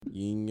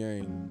Yin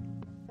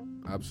Yang.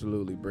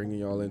 Absolutely. Bringing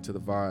y'all into the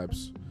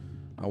vibes.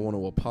 I want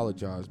to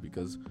apologize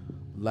because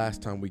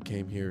last time we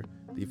came here,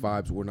 the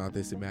vibes were not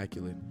this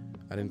immaculate.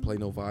 I didn't play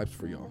no vibes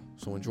for y'all.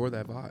 So enjoy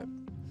that vibe.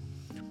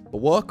 But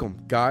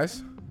welcome,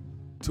 guys,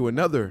 to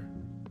another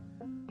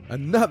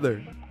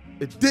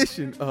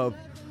edition of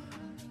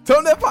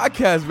Tonedef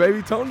Podcast,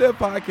 baby. Tonedef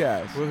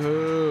Podcast.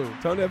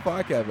 Woohoo. Tonedef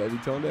Podcast, baby.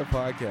 Tonedef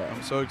Podcast.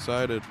 I'm so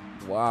excited.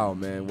 Wow,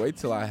 man. Wait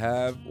till I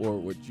have, or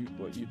what you,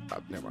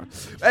 never mind.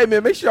 Hey,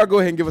 man, make sure y'all go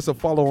ahead and give us a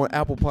follow on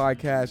Apple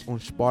Podcasts, on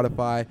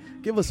Spotify.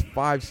 Give us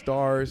 5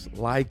 stars,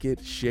 like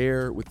it,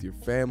 share with your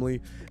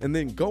family, and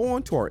then go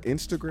on to our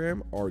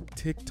Instagram, our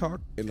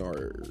TikTok, and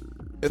our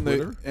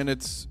Twitter. And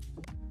it's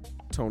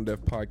Tonedef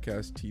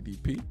Podcast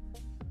TDP.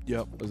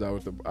 Yep. Is that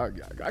what I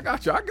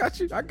got you.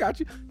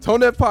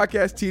 Tonedef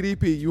Podcast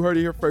TDP. You heard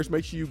it here first.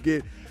 Make sure you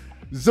get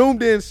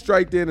zoomed in,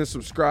 striked in, and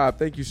subscribe.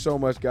 Thank you so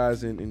much,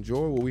 guys, and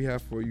enjoy what we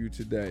have for you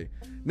today.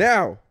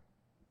 Now,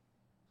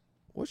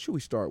 what should we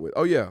start with?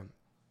 Oh, yeah.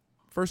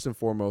 First and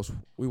foremost,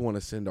 we want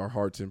to send our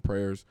hearts and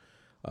prayers.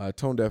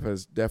 Tonedef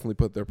has definitely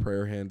put their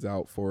prayer hands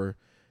out for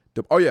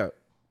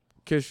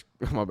Kish,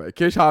 my bad.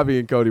 Kish, Javi,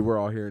 and Cody, we're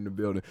all here in the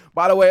building.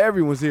 By the way,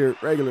 everyone's here.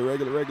 Regular.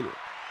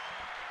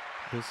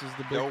 This is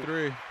the big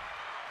three.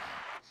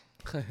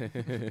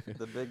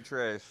 The big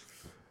trash.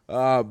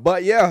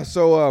 But yeah,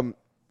 so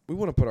we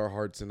want to put our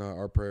hearts and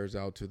our prayers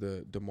out to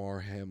the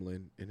Damar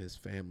Hamlin and his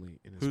family.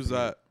 Who's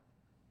that?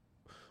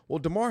 Well,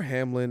 Damar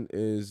Hamlin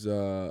is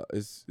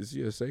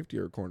he a safety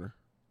or a corner?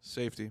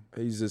 Safety.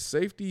 He's a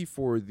safety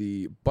for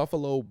the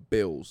Buffalo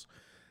Bills.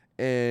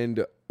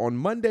 And on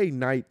Monday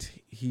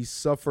night, he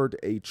suffered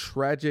a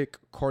tragic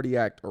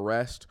cardiac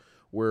arrest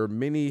where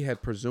many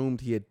had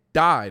presumed he had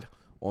died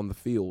on the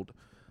field.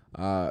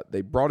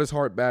 They brought his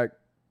heart back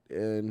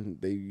and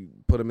they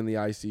put him in the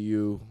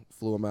ICU,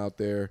 flew him out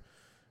there.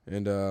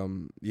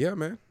 And, yeah,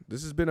 man,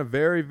 this has been a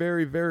very,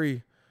 very,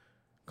 very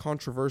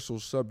controversial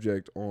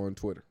subject on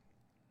Twitter.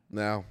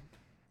 Now,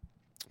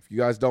 if you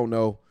guys don't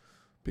know,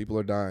 people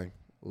are dying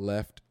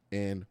left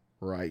and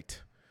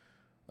right.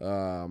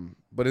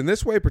 But in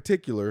this way in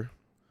particular,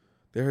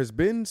 there has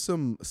been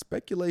some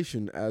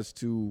speculation as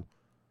to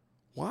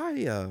why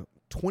a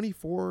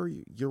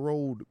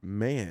 24-year-old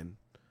man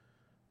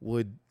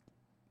would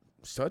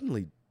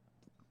suddenly,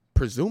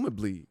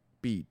 presumably,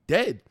 be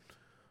dead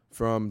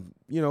from,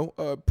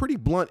 a pretty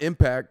blunt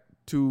impact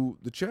to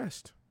the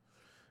chest.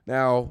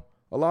 Now,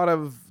 a lot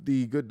of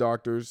the good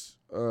doctors,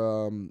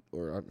 or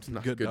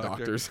not good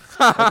doctors.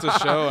 That's a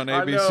show on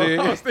ABC.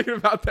 I was thinking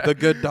about that. The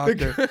Good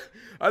Doctor.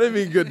 I didn't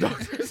mean good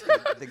doctors.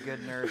 The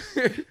good nurse.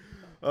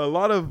 A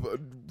lot of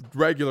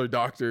regular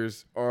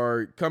doctors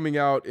are coming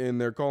out and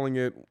they're calling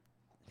it.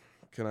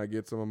 Can I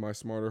get some of my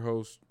smarter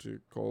hosts to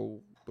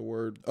call the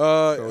word?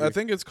 I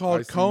think it's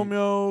called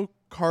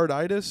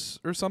comiocarditis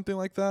or something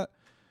like that.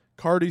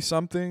 Cardi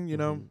something,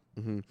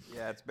 Mm-hmm.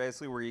 Yeah, it's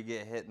basically where you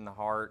get hit in the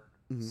heart.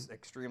 It's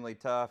extremely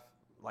tough,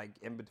 like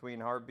in between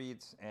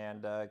heartbeats,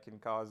 and can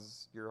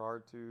cause your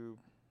heart to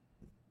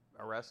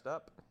arrest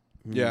up.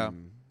 Yeah.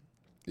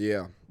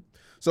 Yeah.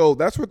 So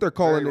that's what they're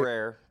calling Very it.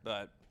 rare,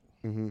 but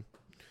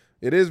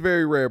It is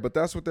very rare, but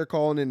that's what they're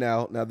calling it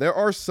now. Now, there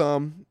are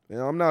some, and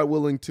I'm not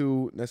willing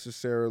to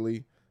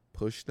necessarily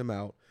push them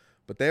out,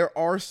 but there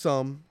are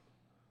some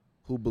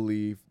who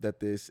believe that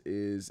this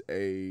is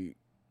a,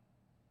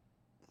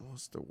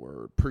 what's the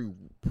word,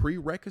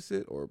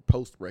 prerequisite or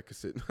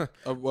post-requisite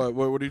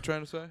What are you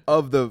trying to say?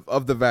 of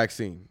the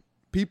vaccine.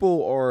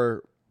 People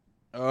are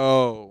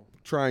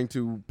trying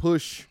to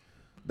push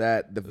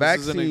that the This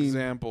is an vaccine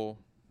example.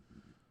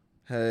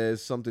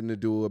 has something to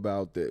do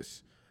about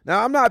this.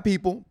 Now, I'm not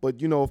people,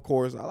 but, of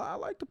course, I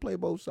like to play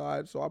both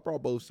sides, so I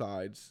brought both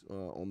sides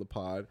on the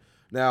pod.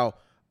 Now,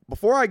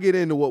 before I get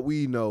into what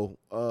we know,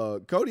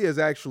 Cody has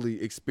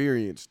actually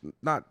experienced,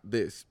 not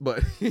this,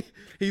 but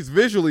he's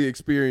visually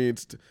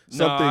experienced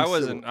something.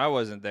 No, I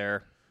wasn't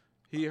there.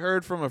 He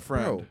heard from a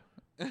friend.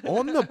 Bro,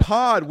 on the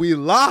pod, we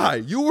lie.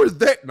 You were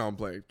there. No, I'm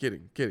playing.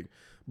 Kidding.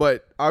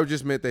 But I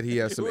just meant that he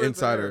has some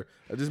insider.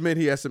 I just meant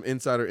he has some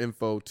insider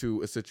info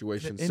to a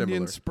situation similar.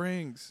 Indian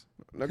Springs.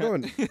 Now go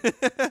ahead.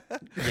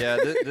 Yeah,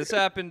 this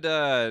happened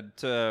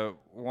to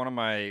one of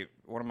my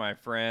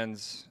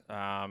friends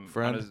on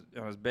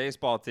his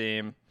baseball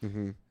team.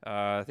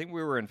 I think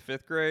we were in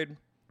 5th grade.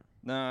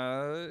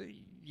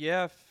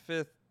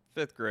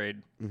 Fifth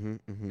grade.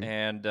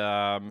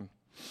 And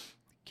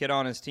kid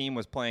on his team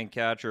was playing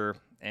catcher,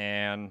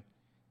 and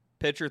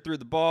pitcher threw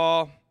the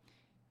ball,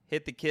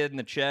 hit the kid in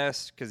the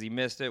chest because he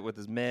missed it with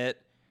his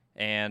mitt,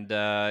 and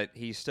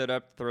he stood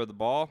up to throw the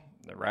ball.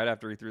 Right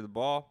after he threw the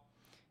ball,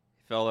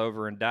 he fell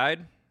over and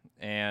died.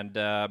 And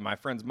my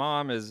friend's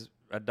mom is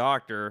a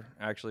doctor,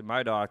 actually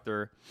my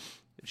doctor.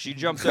 She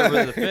jumps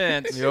over the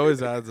fence. He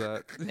always adds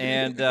that.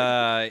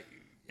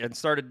 And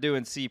started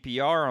doing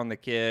CPR on the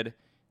kid,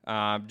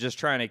 just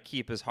trying to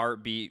keep his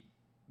heartbeat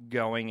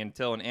going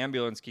until an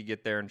ambulance could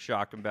get there and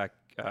shock him back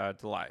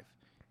to life.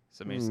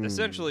 So I mean,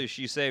 essentially,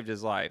 she saved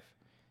his life.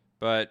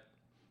 But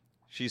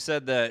she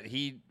said that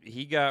he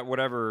got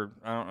whatever,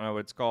 I don't know what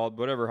it's called,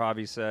 whatever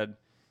Javi said,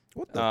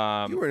 What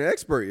the? You were an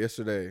expert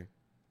yesterday.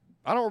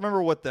 I don't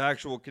remember what the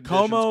actual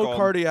condition's called.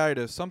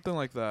 Comocarditis, something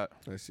like that.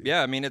 I see.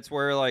 Yeah, I mean, it's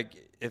where, like,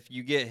 if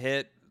you get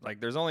hit, like,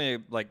 there's only,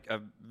 a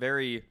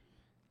very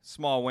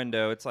small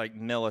window. It's, like,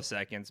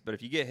 milliseconds. But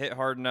if you get hit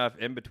hard enough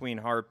in between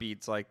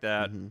heartbeats like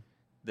that,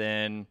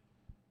 then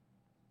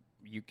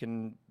you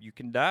can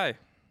die.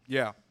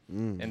 Yeah.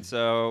 And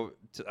so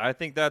I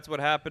think that's what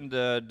happened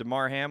to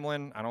Damar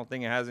Hamlin. I don't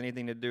think it has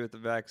anything to do with the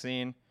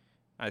vaccine.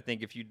 I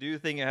think if you do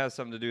think it has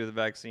something to do with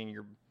the vaccine,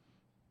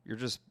 you're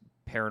just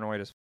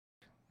paranoid as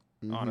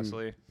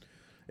honestly.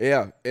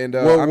 Yeah, and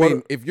I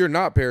mean, if you're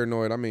not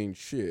paranoid, I mean,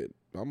 shit,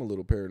 I'm a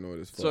little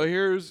paranoid as fuck. So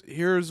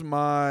here's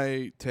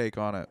my take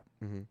on it.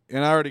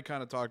 And I already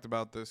kind of talked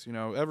about this. You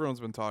know, everyone's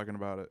been talking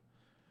about it.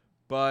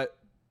 But,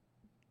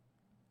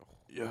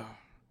 yeah.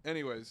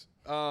 Anyways,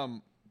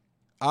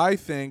 I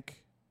think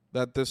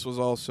that this was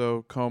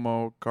also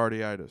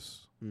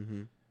comocarditis.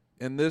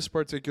 In this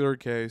particular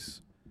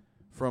case,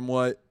 from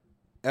what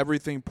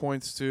everything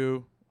points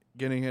to,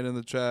 getting hit in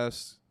the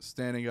chest,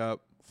 standing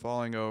up,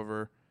 falling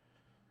over,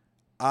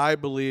 I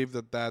believe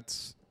that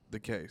that's the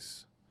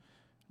case.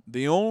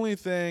 The only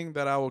thing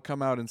that I will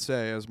come out and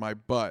say as my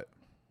but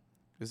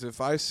is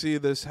if I see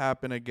this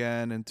happen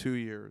again in 2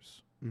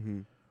 years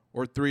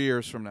or 3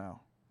 years from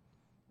now,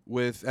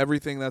 with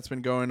everything that's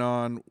been going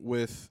on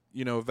with,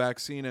 you know,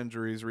 vaccine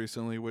injuries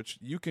recently, which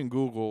you can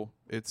Google,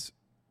 it's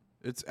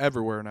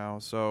everywhere now.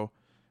 So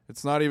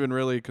it's not even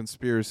really a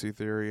conspiracy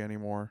theory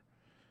anymore.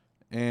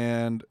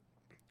 And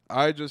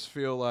I just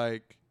feel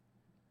like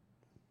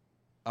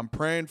I'm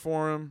praying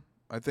for him.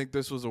 I think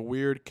this was a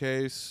weird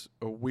case,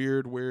 a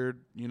weird,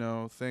 you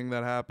know, thing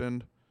that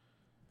happened.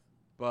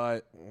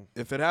 But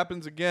if it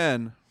happens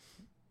again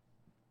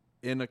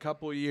in a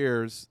couple of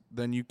years,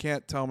 then you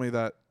can't tell me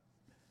that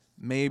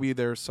maybe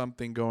there's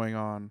something going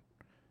on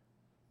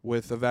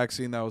with a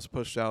vaccine that was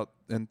pushed out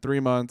in 3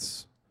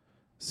 months,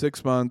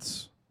 6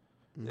 months,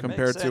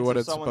 compared to what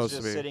it's supposed to be.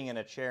 Someone's just sitting in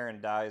a chair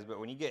and dies, but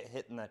when you get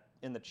hit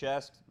in the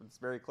chest, it's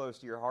very close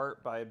to your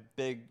heart by a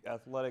big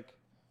athletic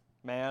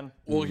man.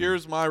 Well,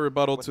 here's my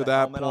rebuttal to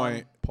that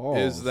point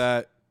is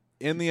that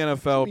in the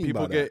NFL,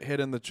 people get hit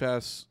in the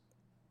chest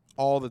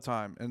all the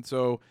time. And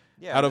so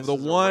out of the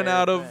 1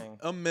 out of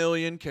a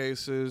million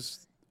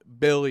cases,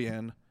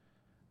 billion,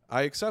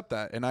 I accept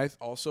that. And I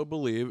also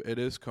believe it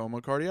is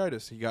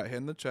comocarditis. He got hit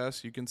in the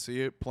chest. You can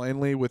see it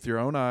plainly with your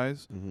own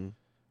eyes.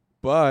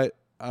 But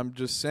I'm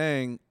just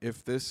saying,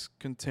 if this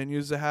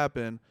continues to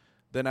happen,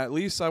 then at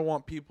least I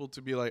want people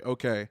to be like,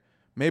 okay,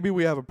 maybe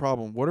we have a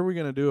problem. What are we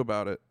going to do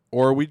about it?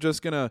 Or are we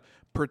just going to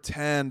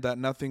pretend that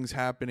nothing's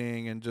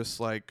happening and just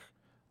like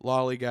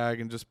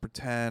lollygag and just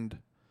pretend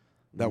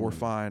that we're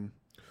fine?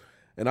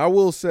 And I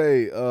will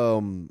say,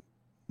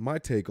 my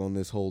take on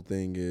this whole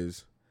thing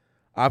is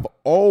I've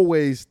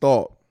always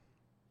thought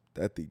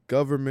that the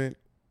government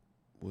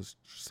was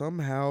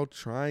somehow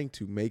trying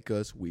to make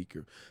us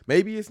weaker.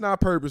 Maybe it's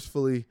not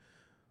purposefully,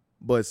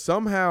 but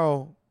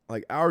somehow,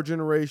 like our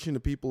generation, the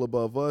people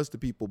above us, the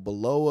people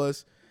below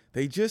us,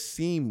 they just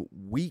seem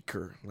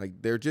weaker.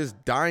 Like they're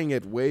just dying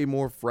at way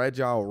more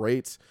fragile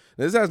rates.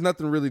 Now, this has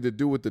nothing really to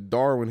do with the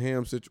Damar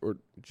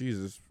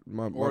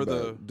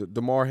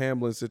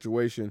Hamlin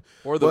situation.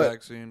 Or the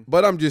vaccine.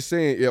 But I'm just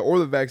saying, or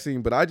the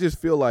vaccine. But I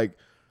just feel like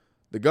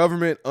the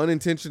government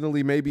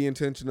unintentionally, maybe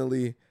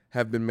intentionally,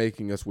 have been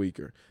making us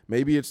weaker.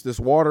 Maybe it's this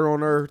water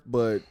on Earth,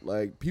 but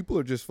like people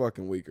are just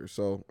fucking weaker.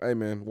 So, hey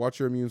man, watch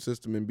your immune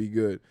system and be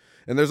good.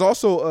 And there's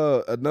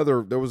also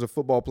there was a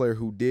football player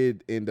who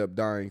did end up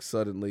dying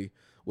suddenly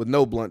with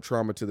no blunt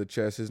trauma to the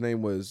chest. His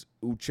name was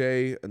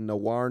Uche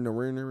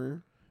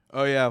Nwaneri.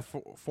 Oh yeah,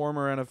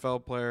 former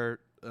NFL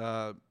player.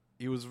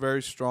 He was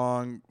very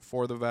strong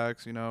for the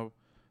vax. You know,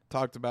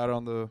 talked about it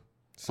on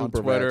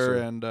Twitter,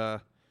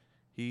 and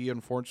he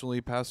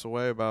unfortunately passed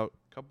away about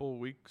a couple of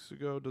weeks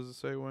ago. Does it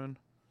say when?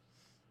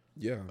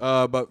 Yeah.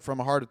 But from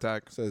a heart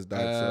attack. It says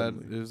died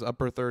suddenly. His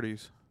upper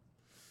 30s.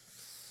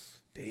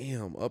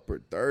 Damn, upper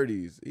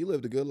 30s. He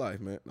lived a good life,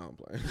 man. No, I'm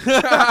playing.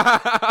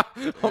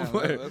 I'm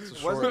playing.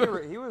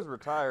 He was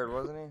retired,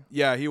 wasn't he?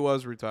 Yeah, he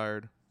was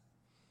retired.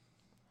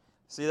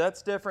 See,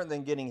 that's different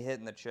than getting hit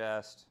in the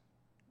chest.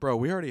 Bro,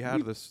 we already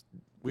had this.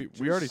 We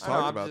already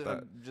talked about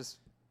that.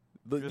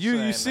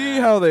 You see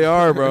how they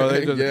are, bro.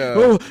 They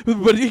just,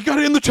 but he got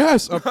it in the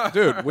chest.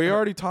 Dude, we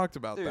already talked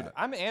about that.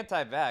 I'm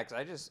anti-vax.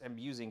 I just am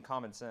using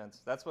common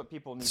sense. That's what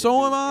people need to do.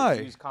 So am I.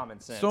 Use common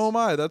sense. So am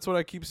I. That's what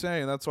I keep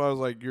saying. That's why I was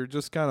like, you're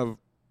just kind of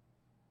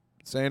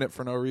saying it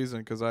for no reason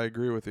because I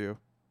agree with you.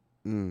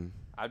 I'm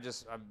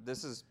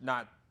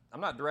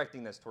not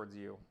directing this towards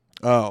you.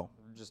 Oh.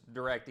 I'm just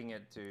directing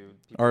it to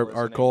people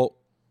our cult.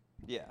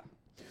 Yeah.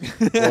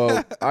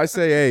 Well, I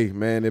say, hey,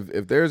 man,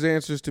 if there's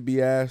answers to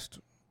be asked,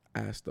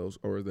 ask those,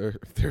 or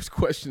if there's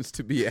questions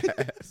to be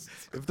asked.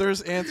 If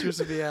there's answers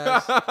to be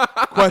asked,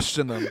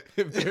 question them.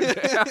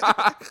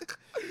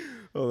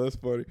 Oh, that's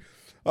funny.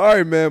 All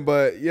right, man,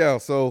 but yeah,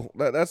 so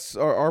that's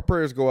our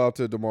prayers go out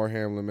to Damar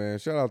Hamlin, man.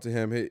 Shout out to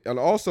him. And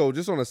also,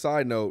 just on a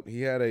side note,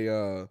 he had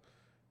a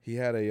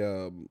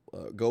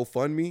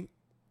GoFundMe,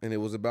 and it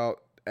was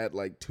about at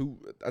like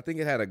I think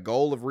it had a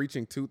goal of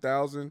reaching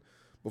 2,000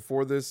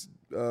 before this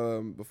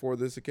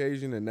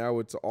occasion, and now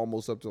it's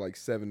almost up to like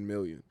 7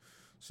 million.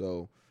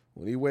 So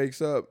when he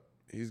wakes up,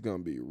 he's gonna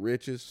be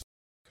rich as.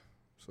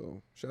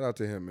 So shout out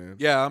to him, man.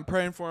 Yeah, I'm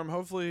praying for him.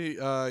 Hopefully,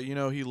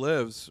 he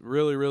lives.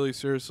 Really, really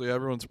seriously,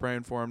 everyone's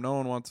praying for him. No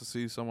one wants to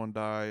see someone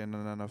die in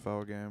an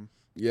NFL game.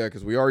 Yeah,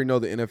 because we already know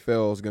the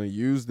NFL is going to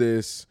use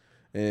this,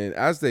 and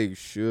as they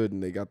should,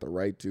 and they got the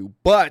right to,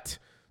 but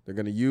they're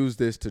going to use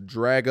this to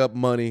drag up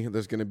money.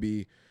 There's going to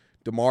be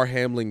Damar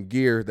Hamlin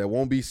gear that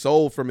won't be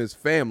sold from his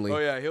family. Oh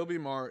yeah, he'll be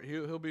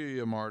he'll be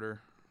a martyr.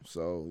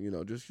 So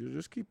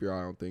just keep your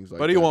eye on things like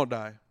that. But he won't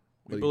die.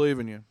 We believe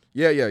in you.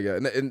 Yeah.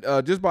 And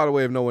just by the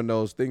way, if no one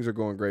knows, things are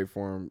going great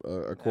for him,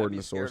 according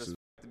to sources.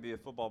 To be a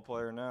football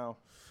player now.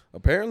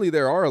 Apparently,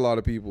 there are a lot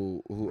of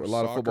people a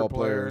lot of football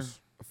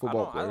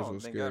I don't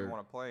don't think scared. I'd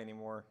want to play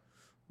anymore.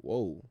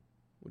 Whoa,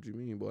 what do you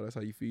mean, boy? That's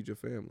how you feed your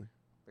family.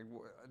 Like,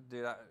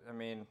 dude, I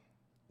mean,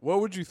 what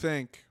would you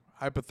think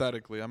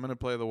hypothetically? I'm gonna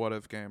play the what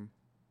if game.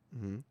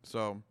 Mm-hmm.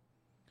 So,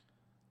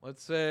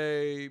 let's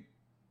say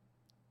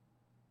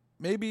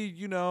maybe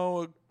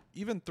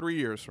even 3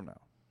 years from now.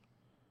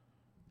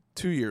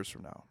 2 years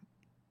from now,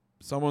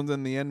 someone's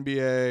in the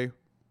NBA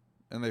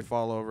and they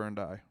fall over and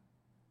die.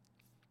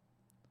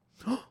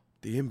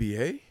 The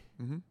NBA?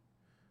 Mm-hmm.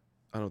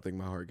 I don't think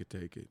my heart could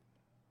take it.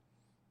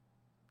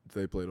 If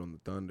they played on the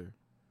Thunder.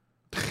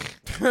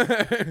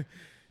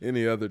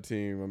 Any other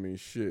team, I mean,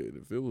 shit.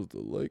 If it was the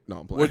Lake, no,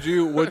 I'm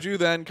playing. Would you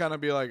then kind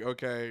of be like,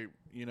 okay,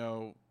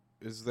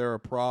 is there a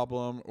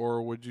problem,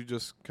 or would you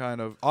just kind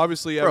of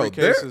obviously every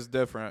case is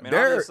different? I mean,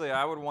 obviously,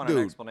 I would want an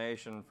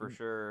explanation for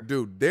sure.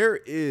 Dude, there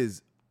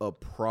is a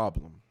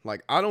problem.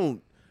 Like, I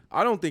don't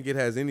think it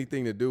has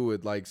anything to do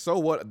with, like, so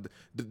what?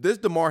 This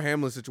Damar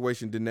Hamlin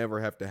situation did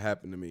never have to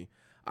happen to me.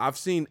 I've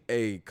seen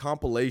a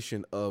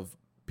compilation of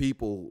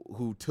people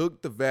who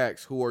took the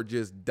vax who are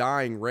just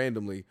dying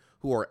randomly,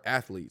 who are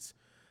athletes.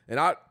 And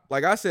I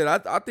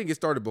think it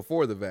started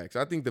before the vax.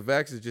 I think the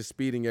vax is just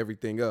speeding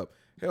everything up.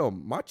 Hell,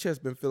 my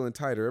chest's been feeling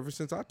tighter ever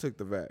since I took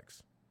the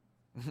vax.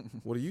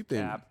 What do you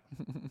think?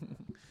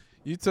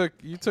 You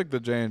took the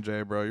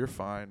J&J, bro. You're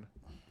fine.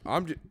 How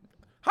the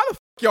f***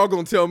 y'all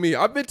gonna tell me?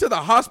 I've been to the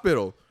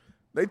hospital.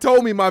 They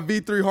told me my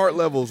V3 heart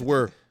levels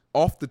were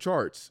off the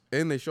charts,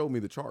 and they showed me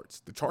the charts.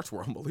 The charts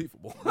were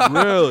unbelievable.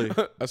 Really?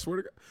 I swear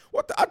to God.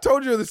 I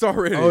told you this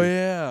already. Oh,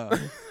 yeah.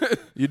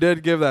 You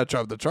did give that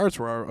chart. The charts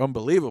were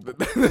unbelievable.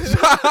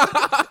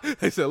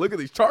 They said, look at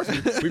these charts.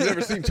 We've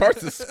never seen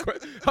charts this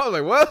quick. I was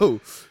like,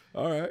 whoa.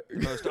 All right.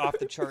 The most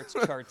off-the-charts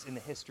charts in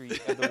the history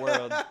of the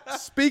world.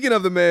 Speaking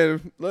of the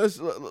man, let's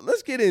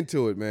get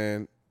into it,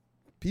 man.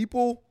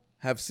 People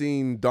have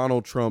seen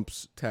Donald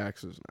Trump's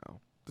taxes now.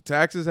 The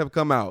taxes have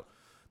come out.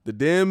 The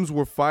Dems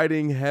were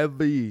fighting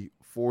heavy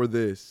for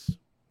this.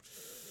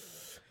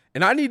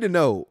 And I need to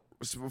know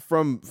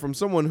from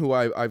someone who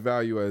I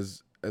value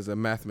as a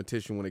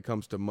mathematician when it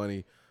comes to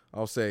money.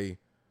 I'll say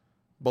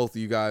both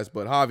of you guys,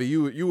 but Javi,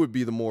 you would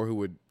be the more who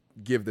would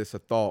give this a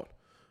thought.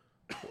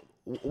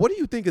 What do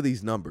you think of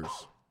these numbers?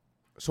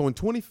 So in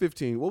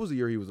 2015, what was the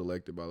year he was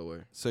elected, by the way?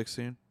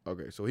 16.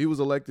 Okay, so he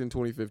was elected in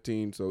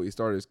 2015, so he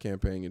started his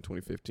campaign in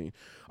 2015.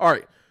 All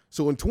right,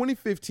 so in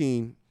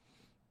 2015,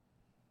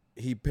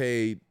 he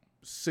paid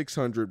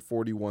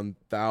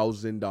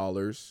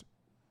 $641,000.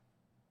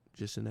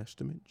 Just an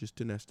estimate.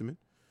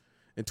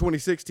 In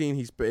 2016,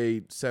 he's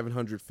paid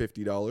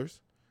 $750.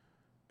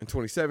 In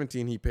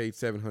 2017, he paid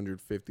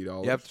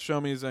 $750. You have to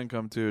show me his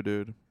income too,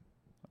 dude.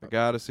 I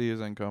gotta see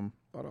his income.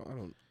 I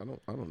don't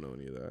know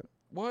any of that.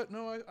 What?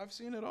 No, I've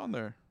seen it on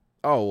there.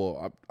 Oh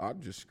well, I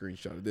just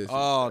screenshotted this.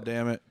 Oh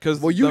damn it! Because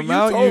the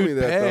amount you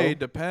pay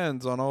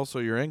depends on also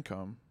your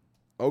income.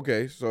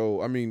 Okay,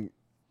 so I mean,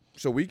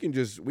 we can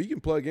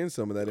plug in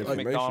some of that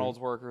information. McDonald's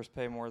workers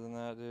pay more than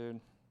that, dude.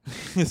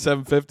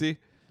 $750.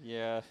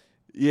 Yeah.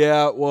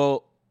 Yeah.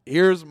 Well,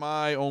 here's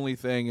my only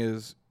thing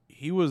is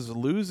he was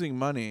losing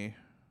money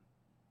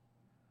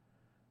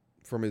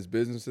from his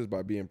businesses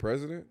by being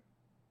president,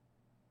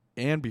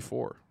 and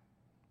before.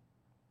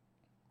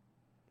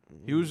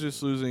 He was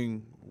just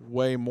losing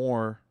way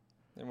more.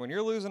 And when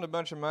you're losing a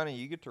bunch of money,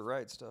 you get to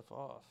write stuff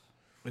off.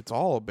 It's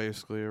all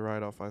basically a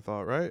write-off, I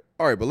thought, right?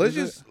 All right, but let's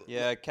just...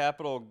 Yeah,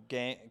 capital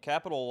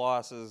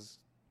losses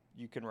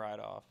you can write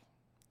off.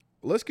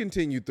 Let's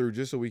continue through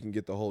just so we can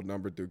get the whole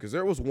number through, because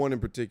there was one in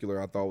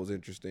particular I thought was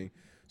interesting.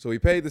 So he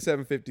paid the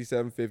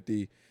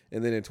 $750,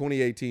 and then in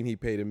 2018 he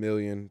paid $1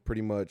 million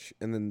pretty much,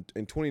 and then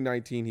in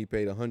 2019 he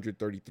paid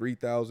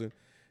 $133,000,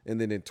 and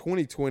then in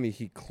 2020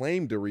 he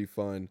claimed a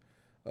refund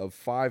of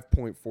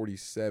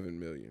 $5.47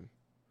 million.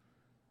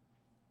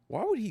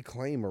 Why would he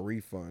claim a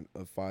refund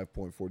of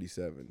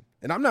 $5.47?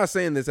 And I'm not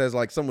saying this as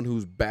like someone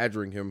who's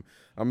badgering him.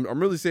 I'm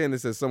really saying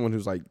this as someone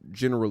who's like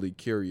generally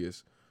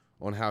curious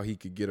on how he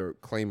could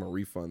claim a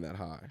refund that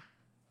high.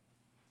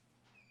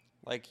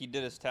 Like he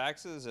did his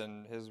taxes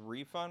and his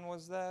refund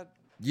was that?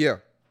 Yeah.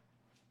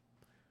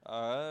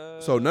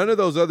 So none of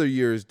those other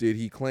years did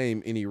he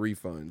claim any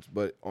refunds,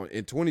 but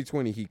in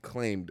 2020 he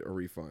claimed a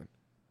refund,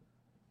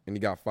 and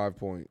he got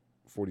 $5.47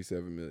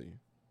 47 million.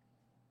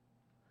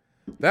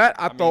 That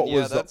I thought mean,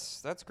 yeah,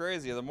 was that's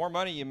crazy. The more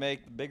money you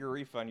make, the bigger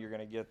refund you're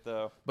gonna get,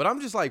 though. But I'm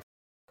just like,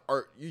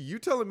 are you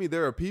telling me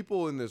there are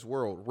people in this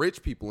world,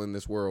 rich people in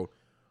this world,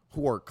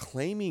 who are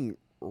claiming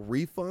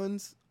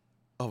refunds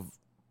of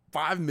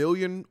 $5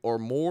 million or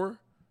more?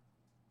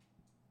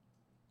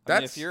 I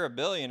mean, if you're a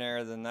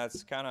billionaire, then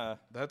that's kind of...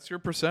 That's your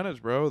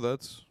percentage, bro.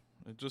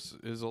 It just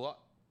is a lot.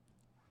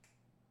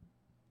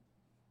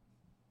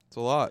 It's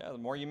a lot. Yeah, the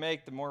more you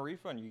make, the more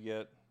refund you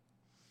get.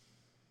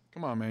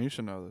 Come on, man. You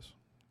should know this.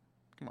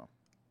 Come on.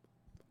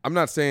 I'm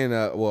not saying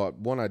that. Well,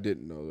 one, I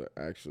didn't know that,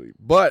 actually.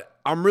 But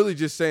I'm really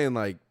just saying,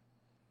 like,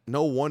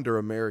 no wonder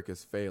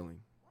America's failing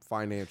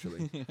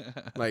financially.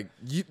 Like,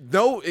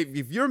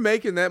 if you're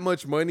making that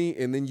much money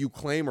and then you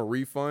claim a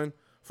refund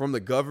from the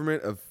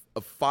government of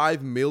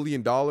 $5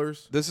 million.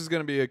 This is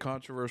going to be a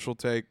controversial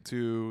take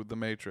to the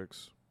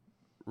Matrix.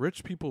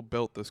 Rich people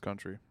built this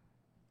country.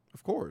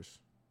 Of course.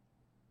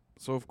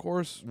 So, of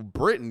course.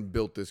 Britain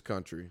built this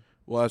country.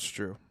 Well, that's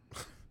true.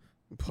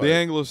 The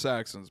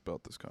Anglo-Saxons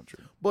built this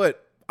country.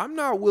 But I'm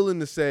not willing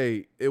to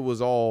say it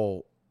was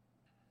all.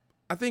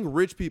 I think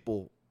rich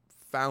people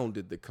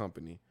founded the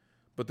company.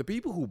 But the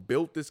people who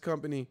built this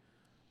company,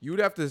 you'd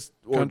have to.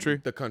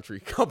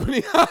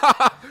 Company.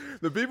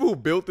 The people who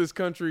built this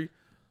country,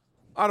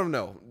 I don't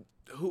know.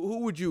 Who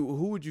would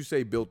you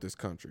say built this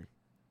country?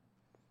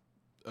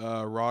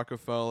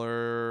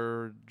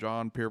 Rockefeller,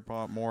 John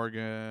Pierpont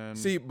Morgan.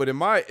 See, but in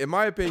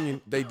my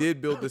opinion, they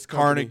did build this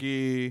company.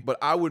 Carnegie. But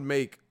I would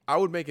make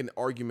an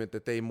argument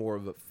that they more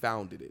of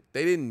founded it.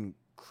 They didn't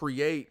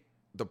create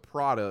the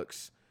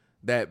products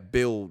that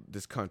build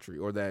this country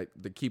or that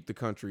keep the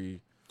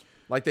country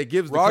like they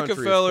gives the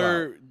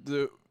Rockefeller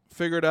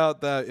figured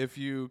out that if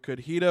you could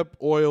heat up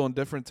oil in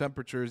different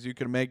temperatures, you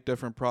could make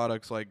different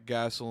products like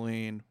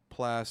gasoline,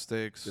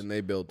 plastics. And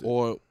they built it.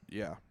 Oil.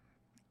 Yeah.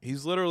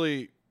 He's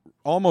literally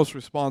almost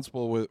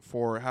responsible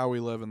for how we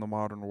live in the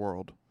modern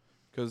world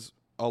because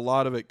a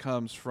lot of it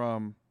comes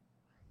from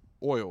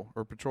oil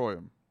or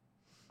petroleum.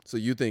 So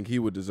you think he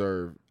would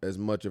deserve as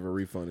much of a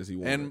refund as he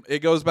wanted? And it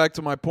goes back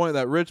to my point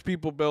that rich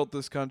people built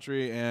this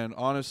country, and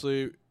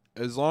honestly,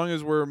 as long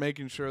as we're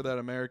making sure that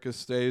America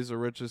stays the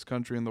richest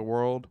country in the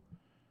world,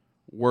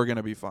 we're going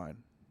to be fine.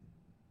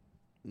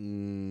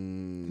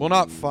 Well,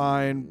 not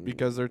fine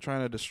because they're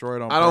trying to destroy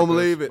it on purpose. I don't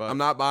believe it. I'm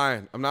not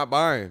buying.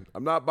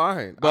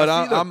 But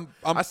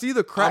I see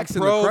the cracks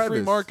in the crevice. I'm pro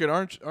free market,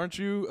 aren't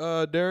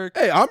you, Derek?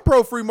 Hey, I'm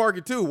pro free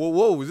market too.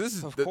 Whoa,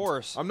 Of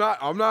course. I'm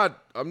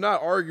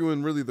not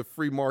arguing really the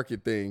free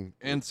market thing.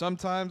 And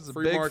sometimes the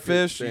Free big market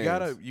fish,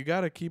 stands. you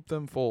gotta keep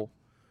them full.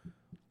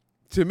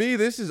 To me,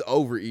 this is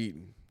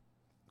overeating.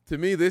 To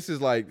me, this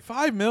is like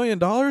 $5 million.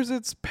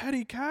 It's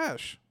petty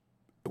cash.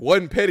 It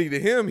wasn't petty to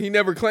him. He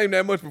never claimed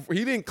that much before.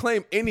 He didn't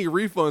claim any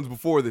refunds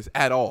before this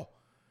at all.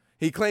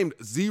 He claimed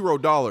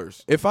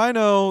 $0. If I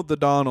know the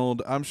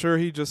Donald, I'm sure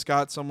he just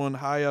got someone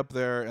high up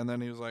there, and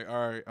then he was like,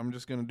 all right, I'm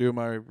just going to do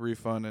my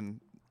refund and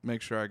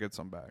make sure I get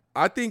some back.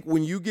 I think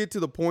when you get to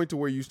the point to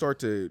where you start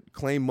to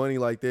claim money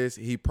like this,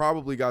 he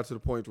probably got to the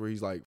point where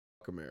he's like,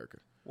 fuck America.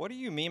 What do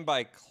you mean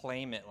by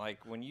claim it?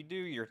 Like when you do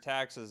your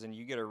taxes and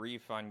you get a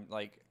refund,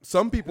 like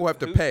some people have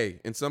to pay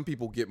and some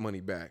people get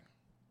money back.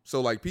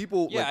 So like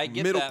people, yeah, like I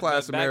get middle that,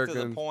 class but back Americans.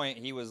 to the point,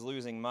 he was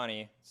losing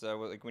money. So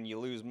like when you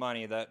lose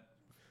money, that.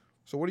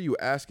 So what are you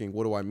asking?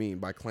 What do I mean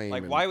by claim?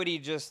 Like why would he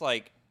just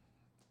like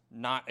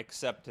not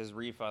accept his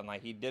refund?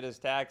 Like he did his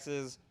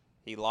taxes,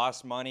 he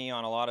lost money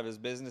on a lot of his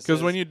businesses.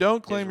 Because when you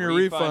don't claim your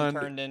refund,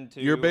 turned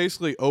into, you're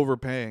basically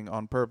overpaying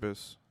on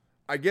purpose.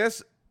 I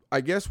guess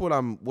what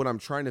I'm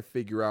trying to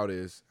figure out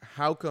is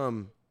how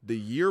come the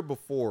year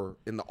before,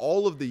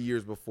 all of the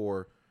years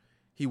before,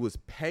 he was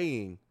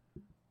paying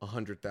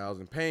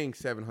 $100,000, paying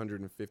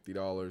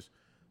 $750,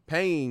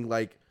 paying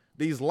like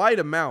these light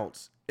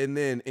amounts, and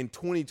then in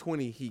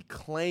 2020 he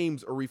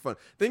claims a refund.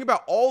 Think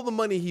about all the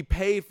money he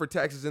paid for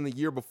taxes in the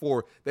year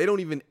before; they don't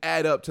even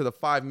add up to the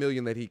 $5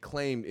 million that he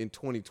claimed in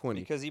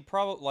 2020. Because he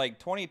probably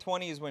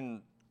 2020 is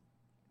when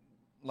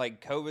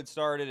like COVID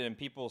started and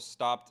people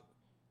stopped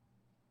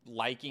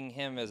liking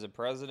him as a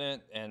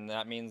president, and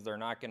that means they're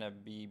not going to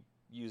be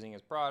using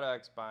his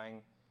products,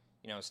 buying.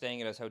 Staying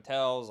at his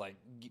hotels, like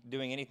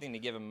doing anything to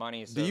give him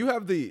money. So do you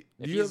have the?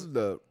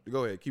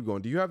 Go ahead, keep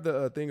going. Do you have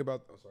the thing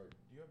about? Oh, sorry.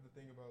 Do you have the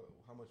thing about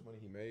how much money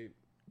he made?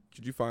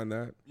 Could you find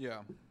that?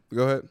 Yeah.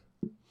 Go ahead.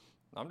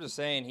 I'm just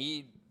saying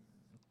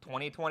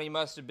 2020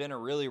 must have been a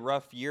really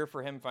rough year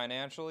for him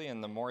financially,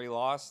 and the more he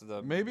lost,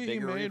 the maybe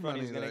bigger he made refund money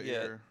he's going to that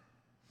get. year.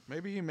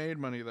 Maybe he made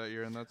money that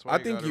year, and that's why. I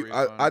think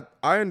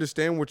I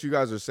understand what you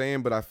guys are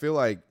saying, but I feel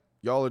like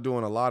y'all are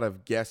doing a lot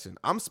of guessing.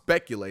 I'm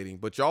speculating,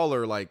 but y'all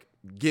are like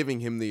giving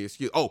him the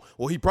excuse. Oh,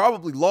 well, he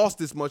probably lost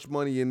this much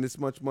money and this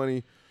much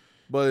money,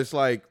 but it's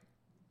like,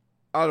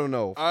 I don't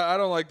know. I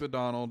don't like the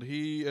Donald.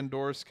 He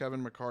endorsed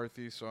Kevin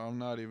McCarthy, so I'm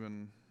not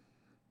even.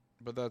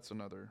 But that's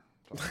another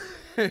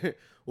topic.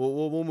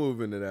 We'll move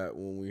into that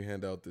when we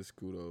hand out this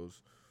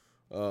kudos.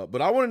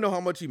 But I want to know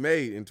how much he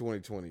made in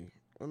 2020.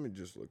 Let me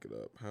just look it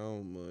up. How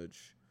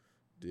much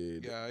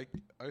did I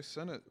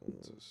sent it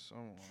to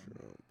someone.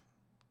 Trump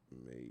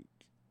make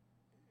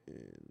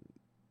in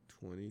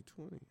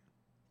 2020?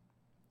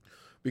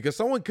 Because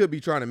someone could be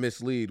trying to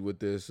mislead with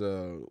this.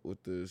 How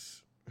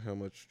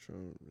much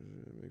Trump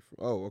make from?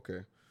 Oh,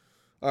 okay.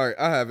 All right,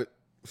 I have it.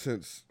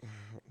 Since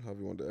Javi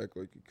wanted to act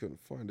like he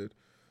couldn't find it.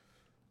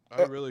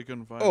 I really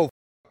couldn't find it. It.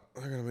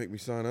 They're gonna make me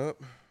sign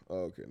up.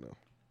 Oh, okay, no.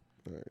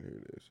 All right,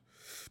 here it is.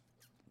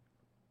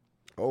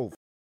 Oh,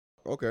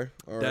 okay.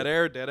 All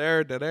right. Dead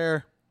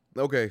air.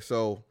 Okay,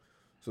 so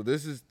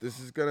this is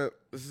gonna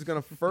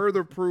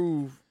further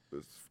prove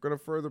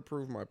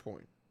my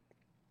point.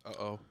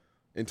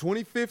 In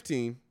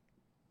 2015,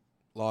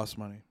 lost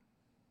money.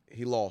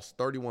 He lost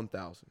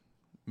 31,000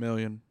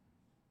 million.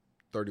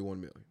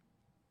 31 million.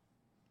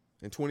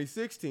 In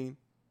 2016,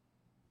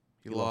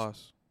 he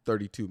lost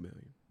 32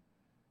 million.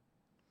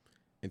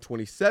 In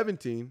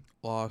 2017,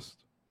 he lost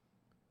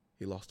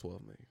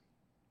 12 million.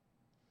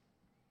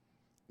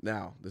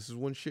 Now, this is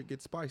when shit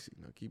gets spicy.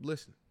 Now keep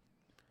listening.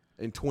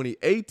 In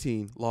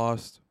 2018,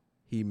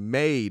 he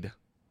made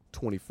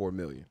 24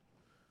 million.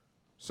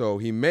 So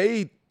he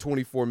made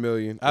 24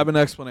 million. I have an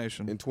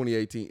explanation. In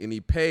 2018, and he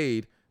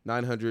paid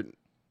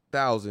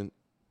 900,000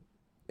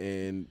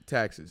 in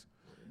taxes.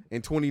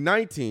 In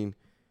 2019,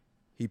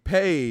 he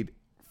paid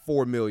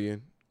 4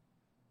 million,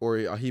 or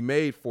he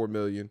made 4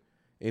 million,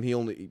 and he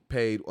only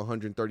paid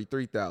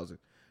 133,000.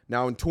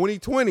 Now in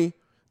 2020,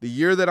 the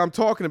year that I'm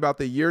talking about,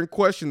 the year in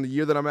question, the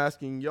year that I'm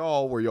asking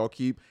y'all, where y'all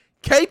keep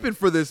caping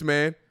for this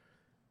man,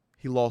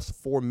 he lost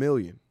 4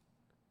 million,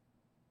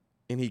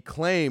 and he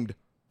claimed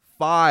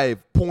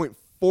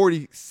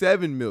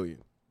 5.47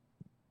 million.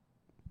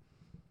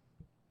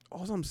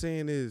 All I'm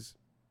saying is,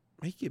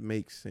 make it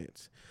make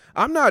sense.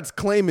 I'm not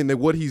claiming that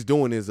what he's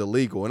doing is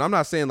illegal, and I'm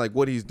not saying like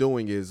what he's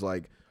doing is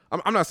like.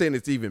 I'm not saying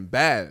it's even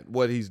bad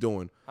what he's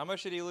doing. How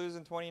much did he lose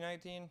in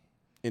 2019?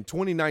 In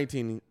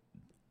 2019,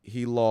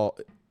 he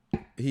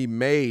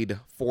made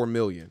 4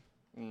 million.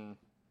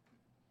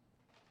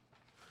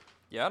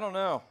 Yeah, I don't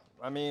know.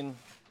 I mean,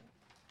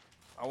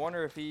 I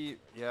wonder if I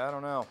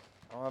don't know.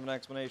 I don't have an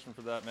explanation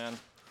for that, man.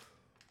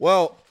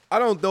 Well, I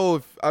don't know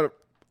if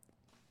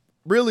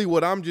really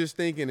what I'm just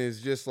thinking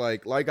is just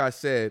like I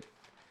said,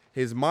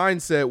 his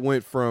mindset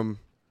went from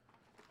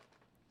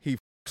he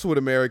fucks with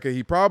America.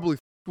 He probably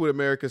with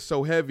America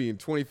so heavy in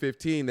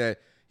 2015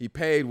 that he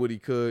paid what he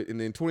could, and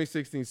then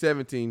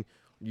 2016-17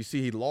 you see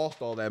he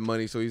lost all that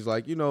money, so he's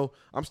like,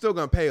 I'm still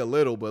gonna pay a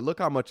little, but look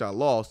how much I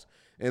lost.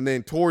 And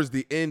then towards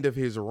the end of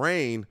his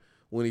reign,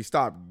 when he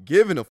stopped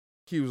giving a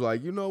he was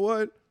like, you know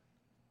what,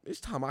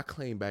 it's time I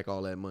claim back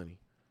all that money.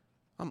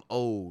 I'm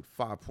owed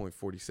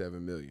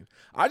 5.47 million.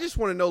 I just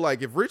want to know,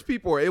 like, if rich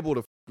people are able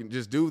to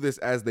just do this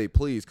as they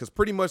please, because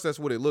pretty much that's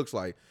what it looks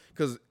like.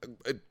 Because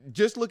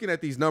just looking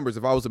at these numbers,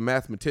 if I was a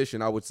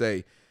mathematician, I would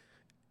say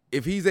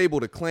if he's able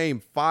to claim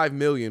 5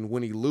 million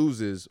when he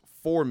loses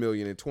 4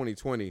 million in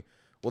 2020,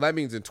 well, that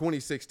means in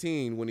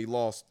 2016 when he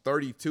lost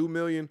 32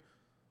 million,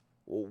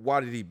 well,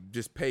 why did he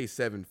just pay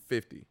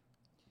 $750?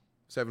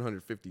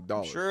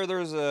 I'm sure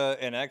there's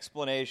an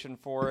explanation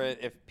for it.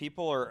 If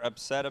people are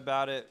upset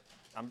about it,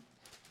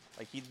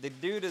 the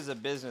dude is a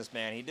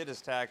businessman. He did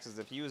his taxes.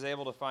 If he was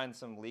able to find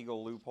some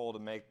legal loophole to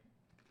make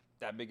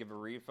that big of a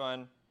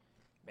refund,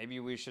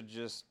 maybe we should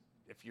just,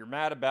 if you're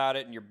mad about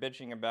it and you're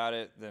bitching about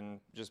it, then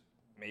just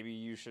maybe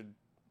you should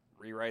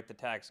rewrite the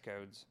tax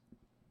codes.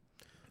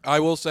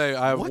 I will say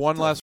I have one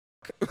last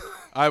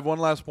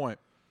point.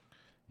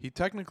 He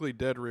technically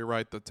did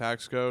rewrite the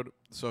tax code,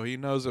 so he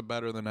knows it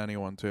better than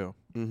anyone too.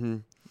 Mm-hmm.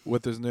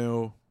 With his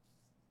new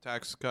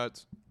tax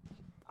cuts.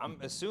 I'm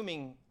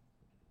assuming.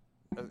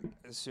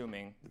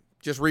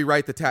 Just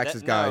rewrite the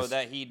taxes, guys. No,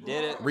 that he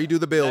did it. Redo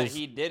the bills. That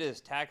he did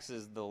his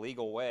taxes the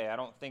legal way. I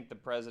don't think the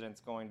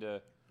president's going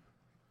to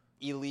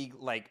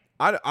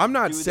I'm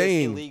not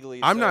saying. Illegally.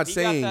 I'm so not if he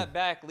saying. got that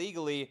back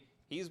legally.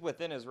 He's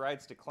within his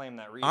rights to claim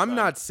that refund. I'm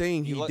not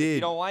saying he did. If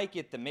you don't like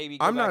it, then maybe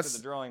go back to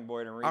the drawing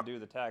board and redo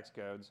the tax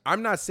codes.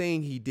 I'm not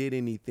saying he did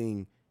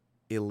anything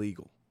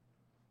illegal.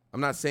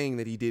 I'm not saying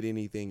that he did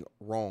anything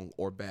wrong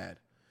or bad.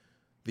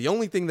 The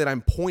only thing that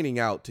I'm pointing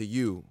out to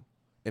you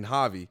and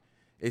Javi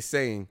is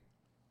saying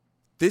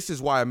this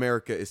is why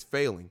America is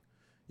failing.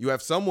 You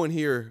have someone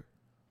here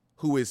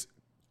who is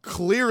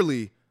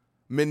clearly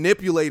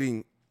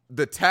manipulating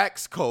the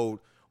tax code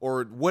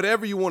or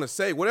whatever you want to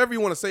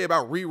say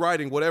about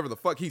rewriting whatever the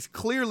fuck. He's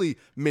clearly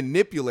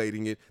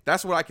manipulating it.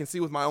 That's what I can see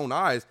with my own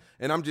eyes.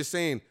 And I'm just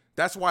saying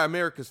that's why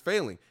America's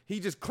failing. He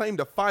just claimed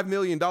a $5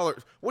 million.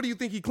 What do you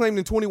think he claimed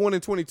in 21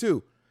 and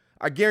 22?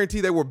 I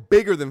guarantee they were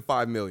bigger than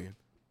 5 million.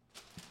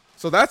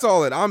 So that's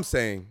all that I'm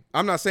saying.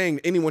 I'm not saying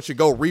anyone should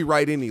go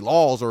rewrite any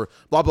laws or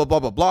blah, blah, blah,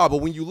 blah, blah. But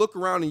when you look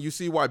around and you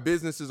see why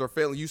businesses are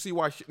failing, you see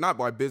why, not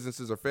why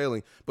businesses are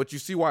failing, but you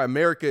see why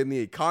America and the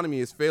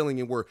economy is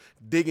failing and we're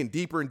digging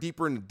deeper and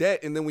deeper into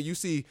debt. And then when you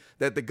see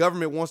that the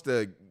government wants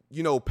to,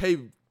 pay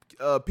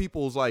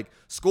people's like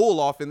school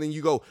off, and then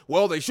you go,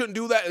 well, they shouldn't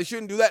do that. They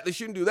shouldn't do that. They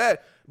shouldn't do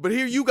that. But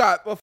here you got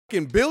a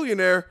fucking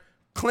billionaire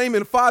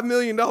claiming $5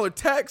 million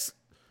tax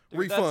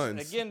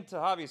refunds. Again, to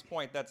Javi's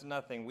point, that's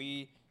nothing.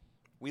 We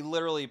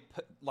literally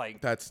put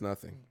that's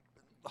nothing.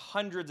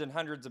 Hundreds and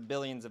hundreds of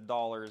billions of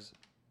dollars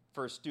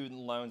for student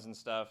loans and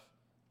stuff.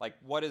 Like,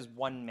 what is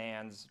one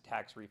man's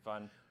tax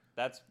refund?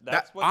 That's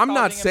what's I'm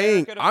not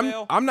saying America to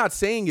fail? I'm not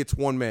saying it's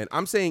one man.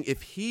 I'm saying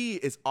if he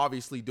is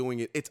obviously doing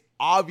it, it's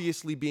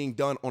obviously being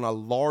done on a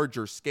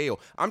larger scale.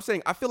 I'm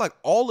saying I feel like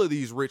all of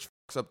these rich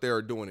fucks up there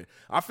are doing it.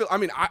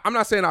 I'm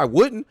not saying I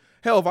wouldn't.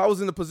 Hell, if I was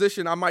in the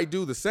position, I might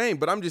do the same.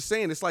 But I'm just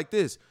saying it's like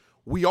this.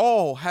 We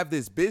all have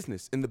this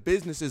business, and the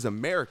business is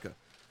America.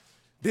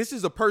 This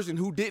is a person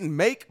who didn't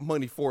make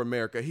money for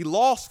America. He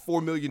lost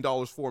 $4 million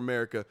for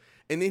America,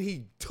 and then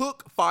he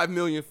took $5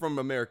 million from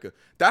America.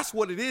 That's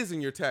what it is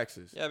in your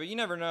taxes. Yeah, but you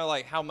never know,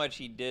 like, how much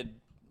he did,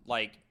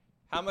 like,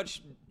 how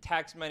much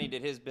tax money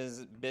did his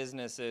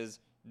businesses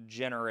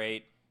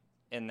generate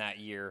in that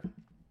year?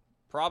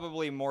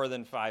 Probably more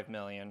than $5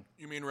 million.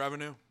 You mean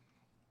revenue?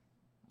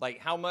 Like,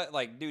 how much,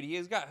 like, dude, he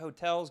has got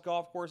hotels,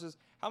 golf courses.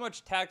 How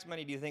much tax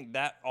money do you think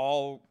that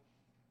all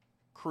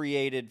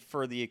created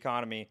for the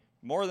economy?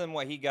 More than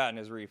what he got in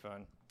his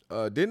refund.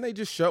 Didn't they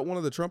just shut one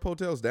of the Trump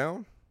hotels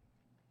down?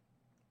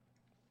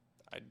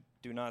 I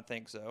do not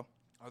think so.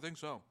 I think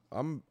so.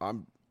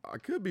 I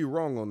could be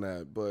wrong on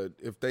that, but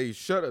if they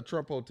shut a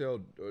Trump hotel,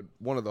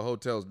 one of the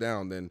hotels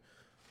down,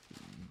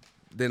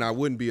 then I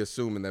wouldn't be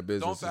assuming that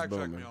business is booming. Don't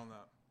fact check me on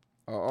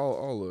that.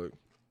 I'll look.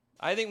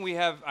 I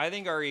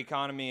think our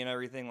economy and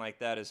everything like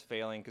that is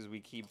failing because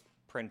we keep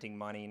printing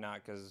money,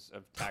 not because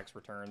of tax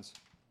returns.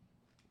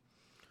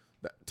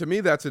 To me,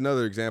 that's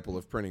another example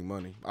of printing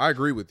money. I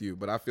agree with you,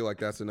 but I feel like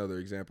that's another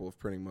example of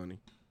printing money.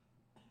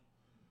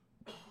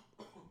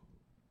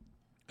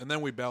 And then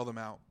we bail them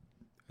out.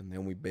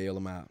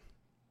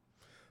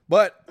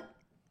 But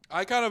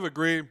I kind of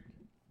agree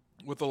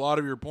with a lot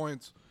of your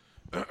points.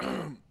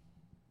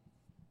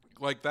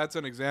 Like, that's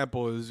an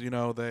example is,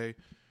 they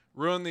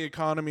ruined the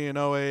economy in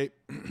 2008,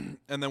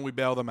 and then we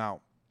bail them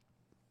out.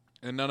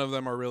 And none of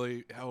them are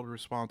really held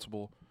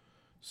responsible.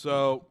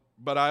 So,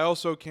 but I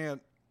also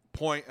can't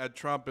point at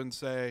Trump and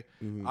say,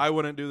 I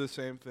wouldn't do the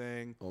same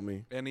thing. On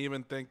me. And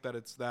even think that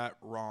it's that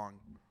wrong.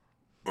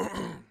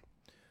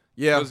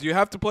 Yeah. Because you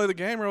have to play the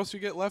game or else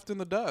you get left in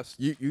the dust.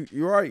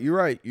 You're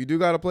right. You do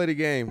got to play the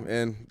game.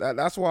 And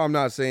that's why I'm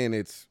not saying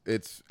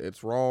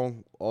it's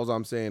wrong. All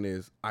I'm saying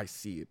is I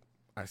see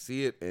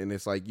it. And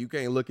it's like, you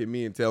can't look at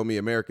me and tell me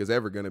America's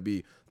ever going to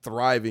be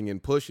thriving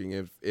and pushing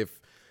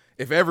if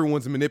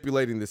everyone's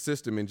manipulating the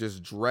system and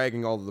just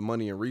dragging all of the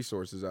money and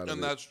resources out of it.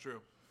 And that's true.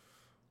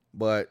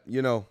 But,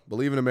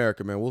 believe in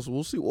America, man. We'll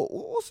see.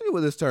 We'll see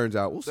where this turns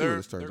out.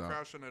 They're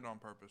crashing it on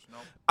purpose. No.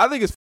 I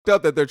think it's fucked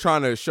up that they're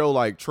trying to show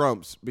like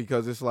Trump's,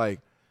 because it's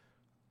like,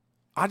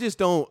 I just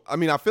don't. I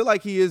mean, I feel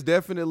like he is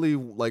definitely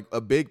like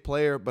a big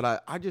player,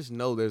 but I just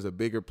know there's a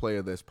bigger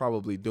player that's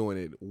probably doing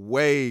it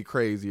way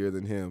crazier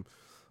than him.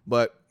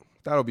 But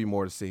that'll be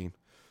more to see.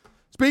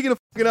 Speaking of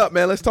fucking up,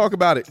 man, let's talk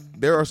about it.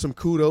 There are some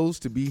kudos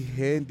to be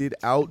handed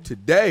out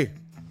today.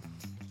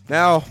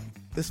 Now,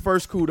 this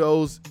first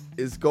kudos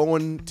is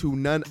going to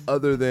none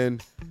other than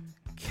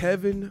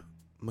Kevin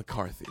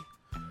McCarthy.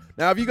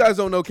 Now, if you guys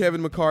don't know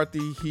Kevin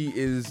McCarthy, he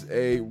is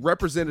a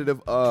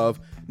representative of,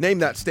 name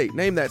that state.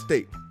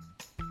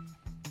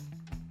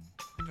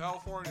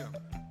 California.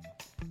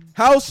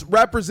 House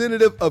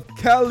Representative of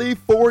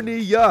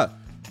California.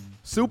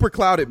 Super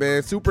clouded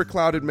man.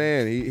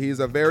 He's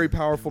a very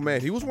powerful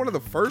man. He was one of the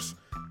first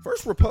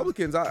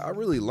Republicans I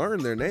really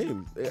learned their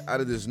name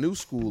out of this new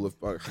school of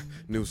out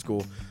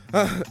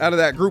of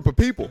that group of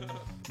people.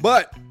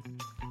 But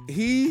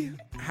he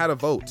had a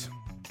vote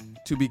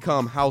to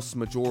become House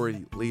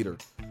Majority Leader.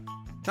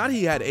 Not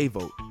he had a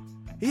vote.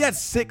 He had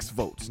 6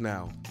 votes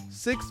now.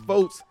 6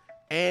 votes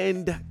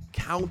and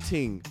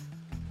counting.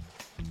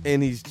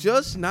 And he's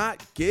just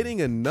not getting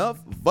enough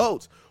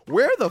votes.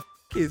 Where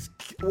is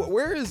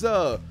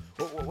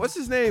what's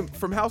his name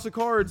from House of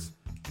Cards?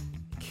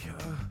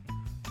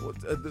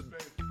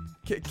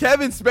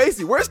 Kevin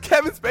Spacey. Where's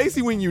Kevin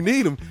Spacey when you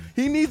need him?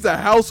 He needs a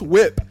House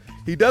whip.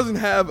 He doesn't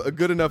have a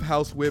good enough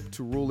House whip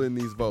to rule in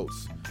these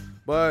votes.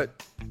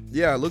 But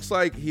yeah, it looks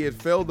like he had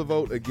failed the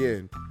vote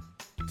again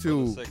for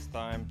the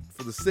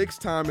 6th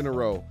time in a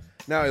row.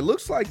 Now it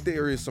looks like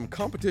there is some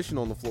competition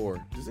on the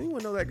floor. Does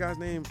anyone know that guy's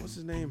name? What's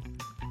his name?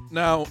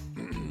 Now,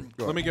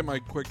 let me get my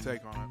quick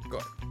take on it. Go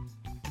ahead.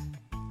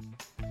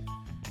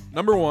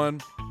 Number one,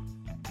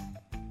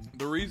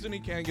 the reason he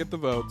can't get the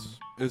votes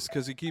is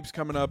because he keeps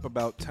coming up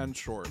about 10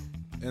 short.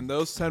 And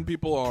those 10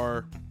 people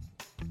are,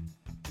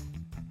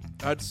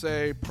 I'd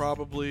say,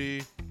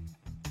 probably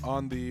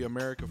on the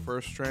America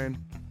First train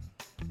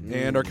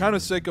and are kind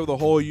of sick of the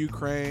whole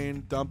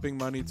Ukraine dumping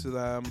money to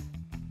them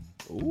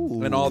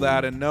and all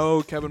that, and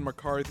know Kevin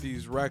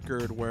McCarthy's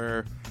record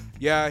where,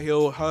 yeah,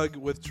 he'll hug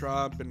with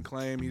Trump and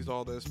claim he's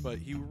all this, but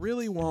he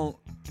really won't.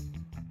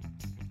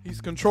 He's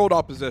controlled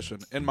opposition,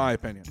 in my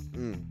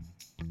opinion.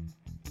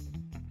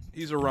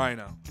 He's a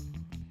rhino.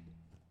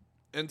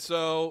 And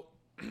so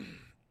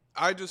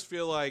I just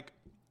feel like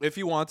if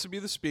he wants to be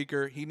the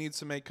speaker, he needs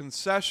to make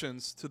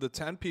concessions to the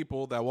 10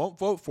 people that won't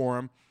vote for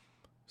him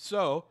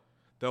so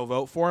they'll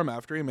vote for him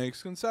after he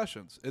makes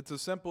concessions. It's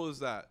as simple as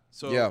that.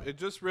 So it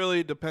just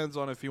really depends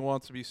on if he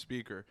wants to be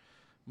speaker.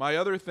 My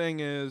other thing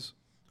is,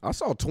 I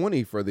saw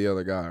 20 for the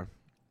other guy.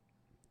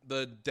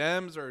 The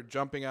Dems are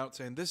jumping out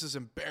saying, this is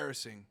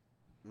embarrassing.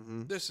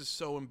 Mm-hmm. This is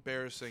so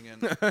embarrassing.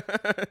 And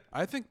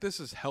I think this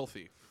is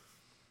healthy.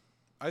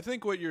 I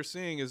think what you're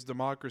seeing is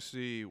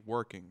democracy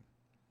working.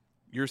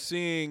 You're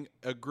seeing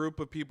a group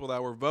of people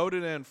that were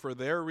voted in for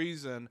their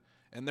reason,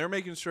 and they're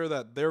making sure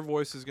that their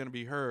voice is going to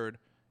be heard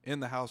in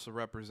the House of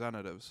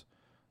Representatives.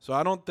 So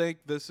I don't think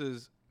this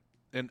is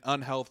an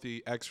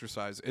unhealthy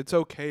exercise. It's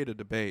okay to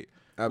debate.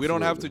 Absolutely. We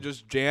don't have to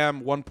just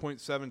jam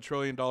 $1.7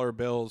 trillion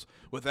bills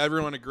with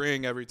everyone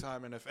agreeing every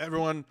time. And if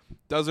everyone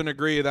doesn't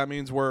agree, that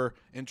means we're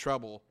in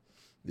trouble.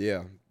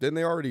 Yeah. Didn't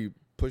they already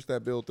push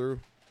that bill through?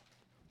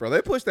 Bro,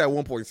 they pushed that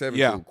 1.7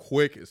 through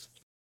quick as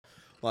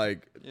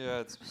like,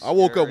 it's I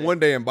woke up one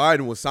day and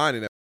Biden was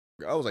signing that.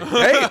 I was like,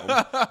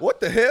 damn, what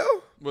the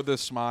hell? With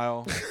his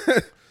smile.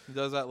 He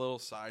does that little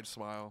side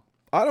smile.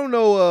 I don't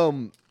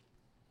know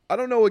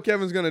what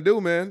Kevin's going to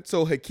do, man.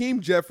 So Hakeem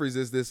Jeffries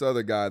is this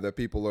other guy that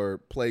people are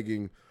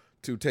plaguing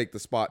to take the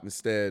spot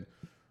instead.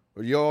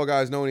 Y'all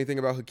guys know anything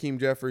about Hakeem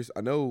Jeffries?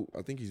 I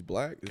think he's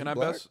black. Can I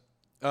guess?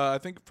 I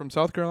think from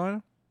South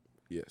Carolina?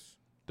 Yes.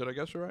 Did I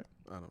guess it right?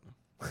 I don't know.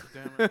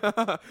 Damn it.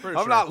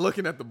 I'm not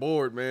looking at the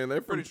board, man.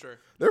 They're pretty sure.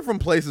 They're from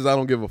places I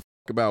don't give a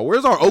fuck about.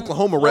 Where's our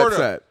Oklahoma reps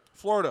at?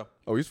 Florida.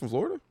 Oh, he's from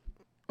Florida?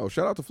 Oh,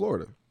 shout out to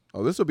Florida.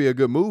 Oh, this will be a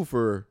good move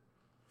for...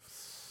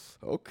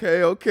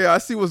 Okay. I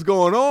see what's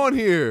going on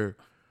here.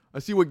 I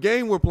see what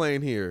game we're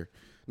playing here.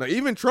 Now,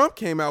 even Trump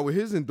came out with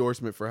his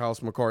endorsement for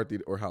House McCarthy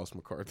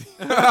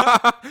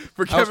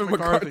for Kevin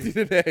McCarthy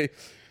today.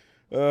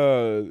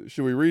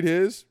 Should we read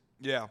his?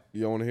 Yeah.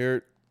 You want to hear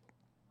it?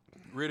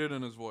 Read it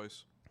in his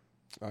voice.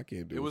 I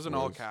can't do it. It was in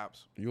all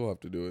caps. You'll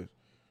have to do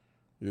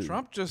it.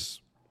 Trump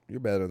just... You're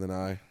better than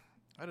I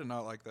did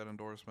not like that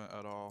endorsement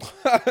at all.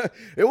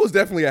 It was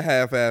definitely a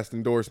half-assed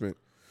endorsement.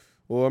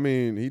 Well, I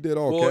mean, he did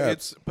all caps. Well,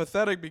 it's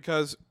pathetic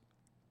because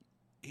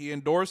he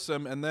endorsed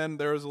him, and then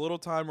there was a little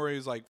time where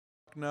he's like,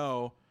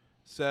 no,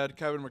 said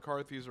Kevin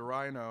McCarthy's a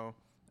rhino,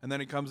 and then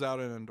he comes out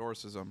and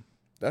endorses him.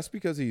 That's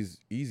because he's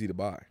easy to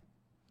buy.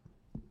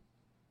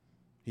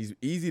 He's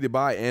easy to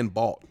buy and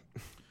bought.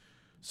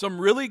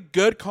 Some really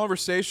good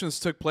conversations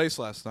took place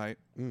last night,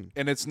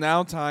 and it's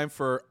now time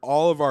for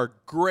all of our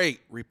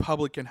great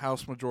Republican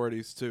House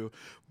majorities to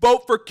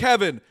vote for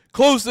Kevin,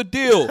 close the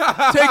deal,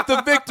 take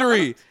the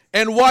victory,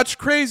 and watch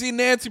crazy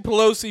Nancy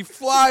Pelosi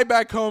fly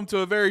back home to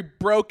a very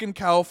broken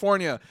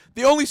California.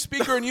 The only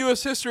speaker in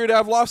U.S. history to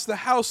have lost the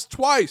House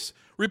twice.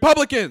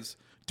 Republicans,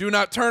 do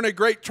not turn a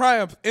great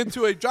triumph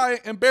into a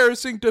giant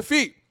embarrassing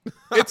defeat.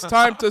 It's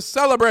time to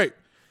celebrate.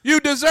 You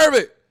deserve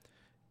it.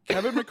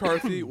 Kevin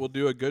McCarthy will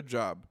do a good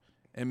job,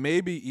 and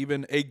maybe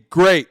even a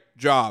great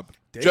job.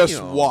 Damn.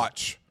 Just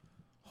watch.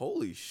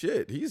 Holy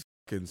shit, he's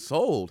fucking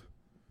sold.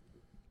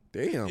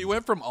 Damn. He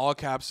went from all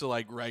caps to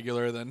like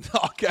regular, then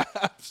all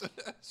caps.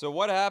 So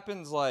what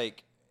happens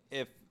like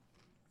if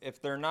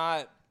they're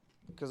not?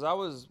 Because I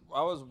was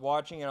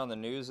watching it on the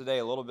news today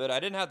a little bit. I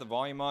didn't have the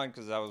volume on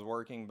because I was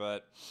working,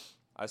 but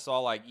I saw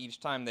like each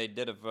time they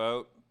did a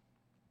vote,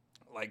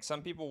 like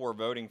some people were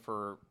voting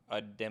for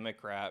a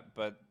Democrat,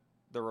 but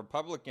the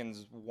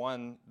Republicans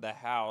won the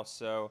House,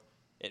 so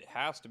it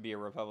has to be a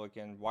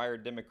Republican. Why are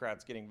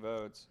Democrats getting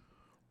votes?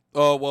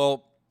 Oh,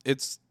 well,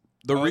 it's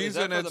the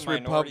reason is that for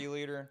it's the minority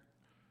leader.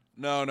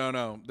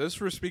 No. This is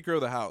for Speaker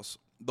of the House.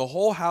 The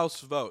whole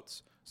House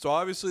votes. So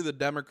obviously the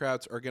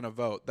Democrats are going to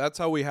vote. That's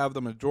how we have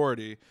the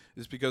majority,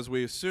 is because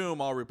we assume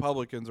all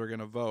Republicans are going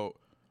to vote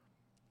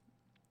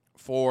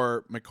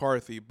for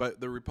McCarthy,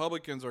 but the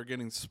Republicans are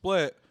getting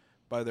split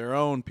by their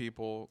own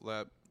people,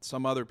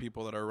 some other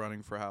people that are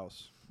running for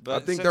House.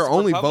 But I think they're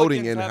only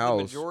voting in House. The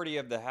House. majority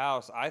of the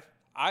House.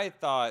 I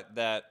thought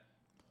that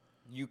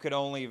you could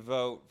only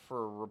vote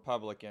for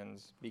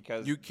Republicans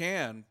because you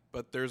can,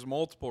 but there's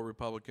multiple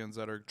Republicans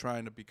that are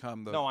trying to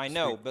become the. No, I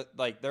know, but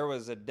like there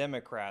was a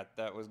Democrat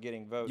that was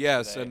getting votes.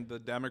 Yes, today. And the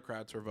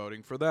Democrats are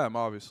voting for them,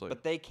 obviously.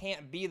 But they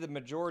can't be the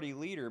majority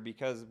leader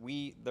because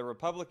the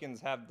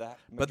Republicans have that.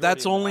 But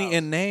that's only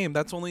in name.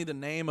 That's only the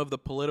name of the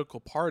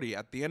political party.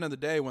 At the end of the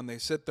day, when they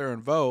sit there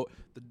and vote,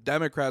 the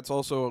Democrats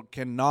also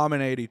can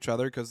nominate each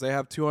other because they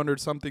have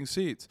 200-something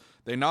seats.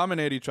 They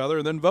nominate each other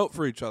and then vote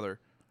for each other.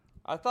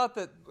 I thought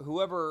that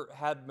whoever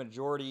had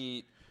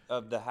majority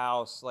of the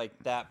House, like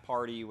that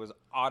party, was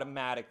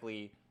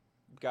automatically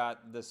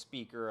got the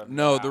Speaker of the House.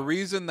 No, the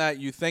reason that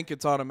you think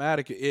it's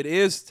automatic, it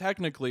is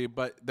technically,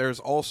 but there's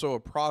also a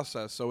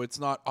process, so it's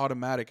not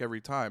automatic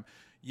every time.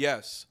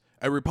 Yes,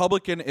 a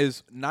Republican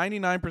is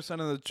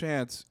 99% of the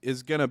chance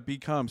is going to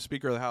become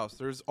Speaker of the House.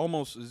 There's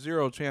almost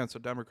zero chance a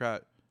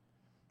Democrat.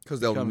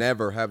 Because they'll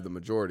never have the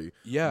majority.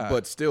 Yeah.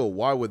 But still,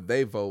 why would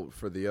they vote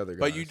for the other guys?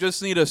 But you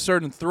just need a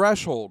certain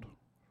threshold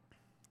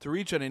to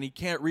reach it, and he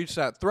can't reach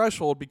that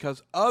threshold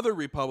because other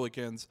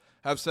Republicans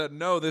have said,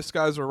 no, this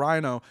guy's a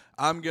rhino.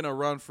 I'm going to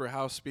run for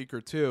House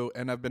Speaker too,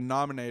 and have been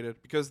nominated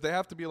because they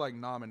have to be like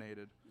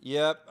nominated.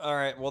 Yep. All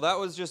right. Well, that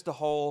was just a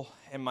hole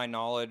in my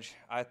knowledge.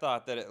 I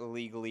thought that it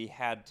legally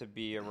had to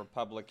be a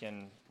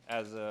Republican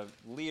as a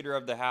leader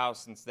of the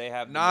House, since they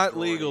have the Not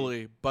majority.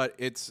 legally, but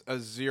it's a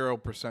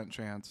 0%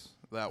 chance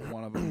that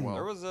one of them will.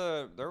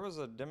 There was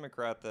a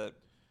Democrat that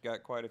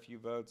got quite a few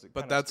votes.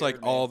 But that's like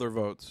all their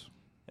votes.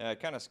 Yeah, it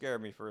kind of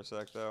scared me for a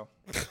sec, though.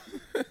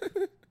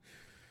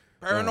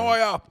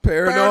 Paranoia.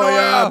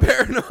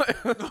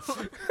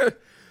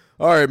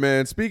 All right,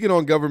 man. Speaking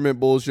on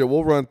government bullshit,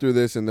 we'll run through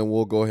this and then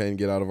we'll go ahead and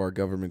get out of our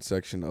government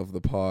section of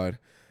the pod.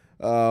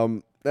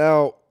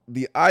 Now,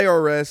 the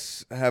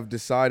IRS have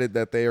decided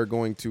that they are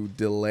going to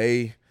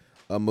delay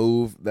a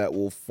move that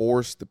will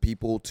force the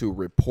people to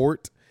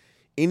report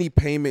any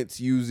payments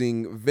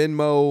using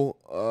Venmo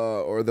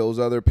or those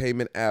other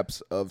payment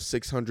apps of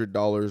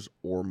 $600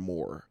 or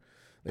more.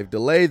 They've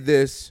delayed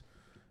this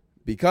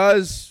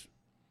because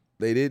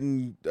they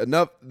didn't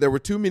enough. There were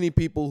too many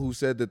people who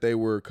said that they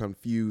were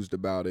confused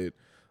about it,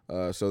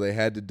 so they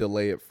had to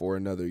delay it for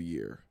another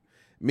year.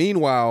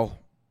 Meanwhile,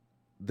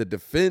 the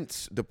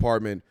Defense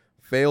Department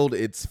failed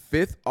its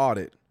 5th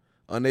audit,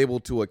 unable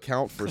to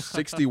account for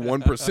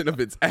 61% of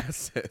its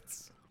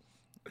assets.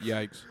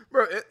 Yikes.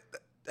 Bro,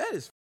 that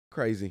is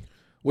crazy.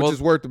 Which is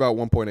worth about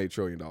 $1.8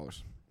 trillion.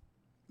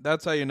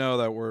 That's how you know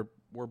that we're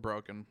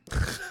broken.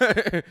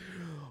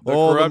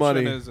 All corruption the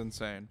money is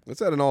insane.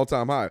 It's at an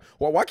all-time high.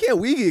 Well, why can't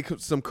we get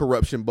some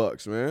corruption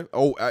bucks, man?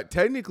 Oh,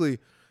 technically,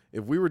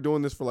 if we were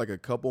doing this for like a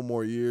couple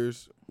more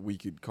years, we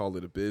could call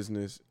it a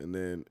business. And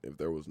then if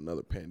there was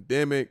another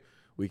pandemic,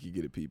 we could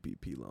get a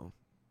PPP loan.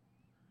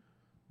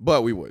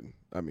 But we wouldn't.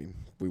 I mean,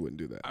 we wouldn't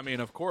do that. I mean,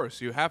 of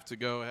course, you have to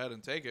go ahead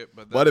and take it.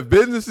 But if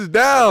business is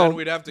down, then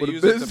we'd have to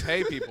use it to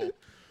pay people.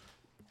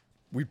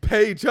 We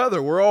pay each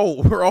other. We're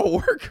all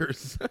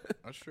workers.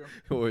 That's true.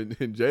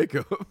 And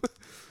Jacob.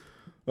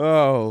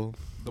 Oh.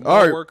 The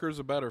more workers,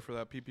 the better for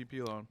that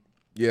PPP loan.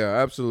 Yeah,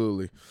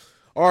 absolutely.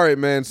 All right,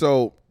 man.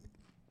 So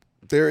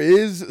there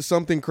is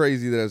something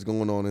crazy that is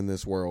going on in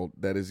this world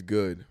that is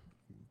good.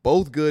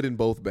 Both good and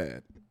both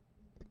bad.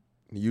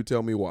 You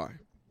tell me why.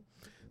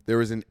 There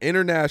is an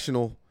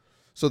international.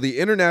 So the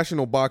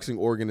International Boxing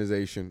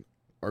Organization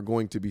are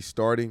going to be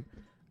starting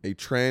a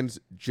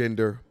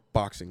transgender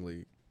boxing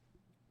league.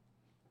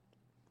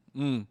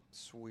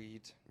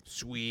 Sweet.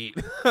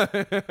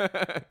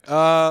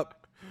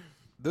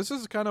 This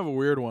is kind of a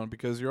weird one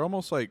because you're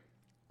almost like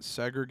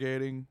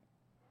segregating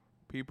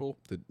people.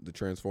 The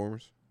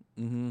Transformers?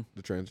 Mm-hmm.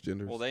 The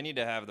transgenders? Well, they need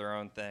to have their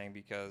own thing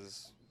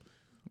because...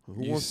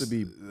 Who wants to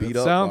be beat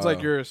up? Sounds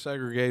like you're a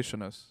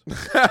segregationist.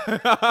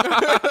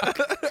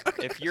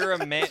 If you're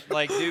a man,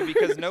 like, dude,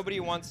 because nobody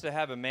wants to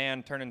have a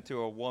man turn into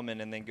a woman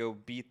and then go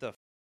beat the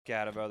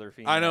out of other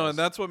females. I know, and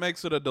that's what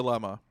makes it a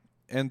dilemma.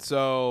 And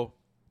so...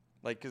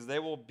 Like, because they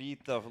will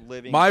beat the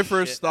living My shit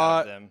first out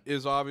thought of them.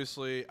 is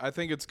obviously, I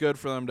think it's good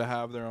for them to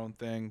have their own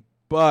thing,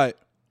 but...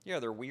 Yeah,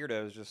 they're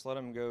weirdos. Just let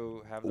them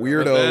go have their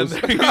Weirdos.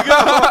 There you go.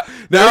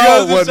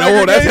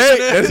 That's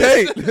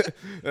hate.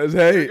 That's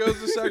hate. There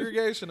goes the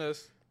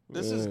segregationist.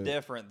 This is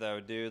different, though,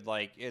 dude.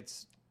 Like,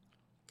 it's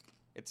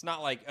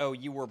not like, oh,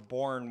 you were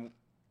born...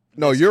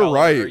 No, you're color,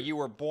 right. Or you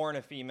were born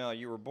a female.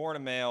 You were born a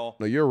male.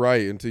 No, you're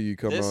right until you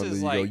come This around is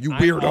and like, you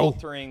go, you I'm weirdo.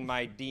 altering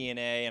my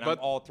DNA and I'm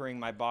altering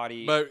my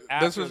body. But this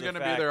after is going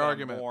to be their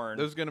argument.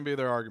 This is going to be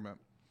their argument.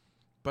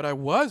 But I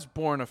was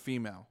born a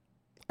female.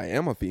 I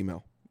am a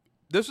female.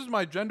 This is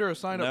my gender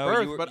assigned at No,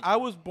 birth, but I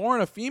was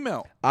born a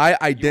female. I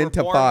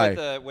identify. You were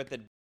born with the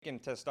dick and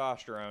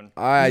testosterone.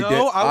 I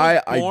was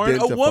born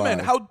identify. a woman.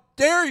 How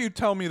dare you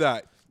tell me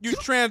that? You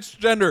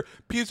transgender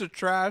piece of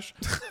trash.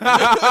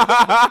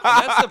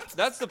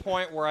 That's the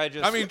point where I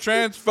just... I mean,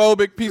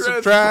 transphobic piece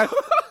of trash.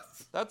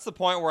 That's the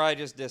point where I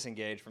just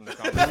disengage from the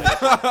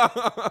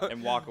conversation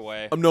and walk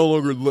away. I'm no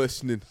longer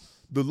listening.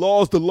 The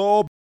law's the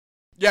law.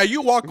 Yeah,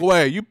 you walk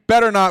away. You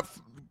better not...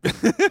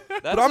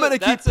 But I'm going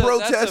to keep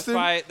protesting.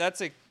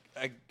 That's a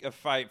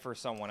fight for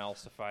someone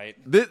else to fight.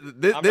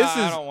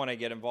 I don't want to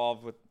get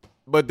involved with...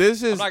 But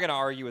this is. I'm not going to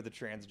argue with the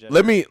transgender.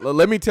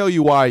 Let me tell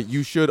you why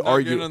you should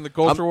argue in the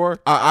culture war.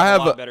 I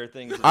have a lot better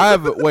things. I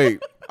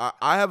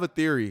have a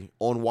theory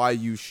on why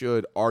you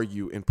should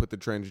argue and put the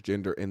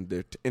transgender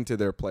into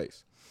their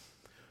place.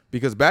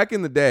 Because back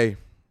in the day,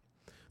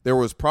 there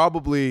was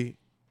probably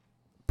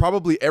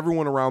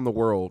everyone around the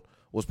world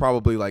was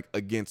probably like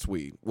against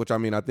weed, which I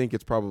mean I think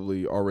it's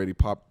probably already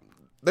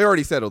They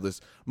already settled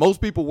this. Most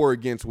people were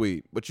against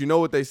weed, but you know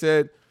what they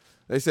said?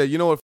 They said, you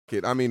know what, f-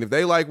 it. I mean, if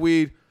they like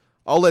weed,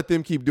 I'll let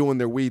them keep doing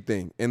their weed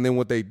thing. And then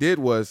what they did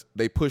was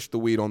they pushed the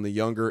weed on the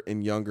younger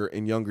and younger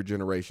and younger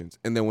generations.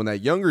 And then when that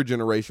younger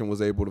generation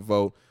was able to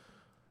vote,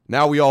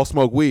 now we all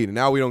smoke weed. And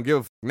now we don't give a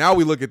f- Now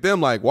we look at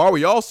them like, why are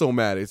we all so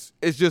mad? It's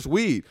just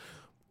weed.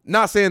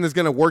 Not saying it's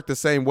going to work the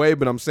same way,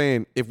 but I'm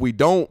saying if we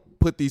don't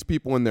put these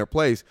people in their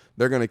place,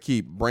 they're going to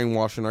keep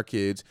brainwashing our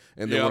kids.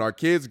 And then when our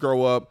kids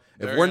grow up,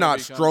 if we're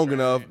not strong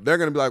enough, they're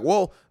going to be like,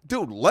 well,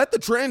 dude, let the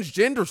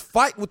transgenders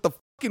fight with the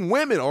fucking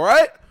women, all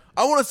right?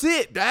 I want to see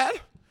it, Dad.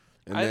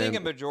 I think a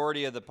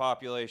majority of the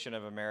population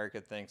of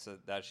America thinks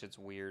that shit's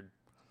weird.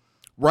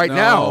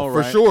 Now,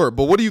 for sure.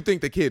 But what do you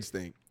think the kids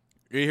think?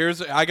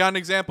 I got an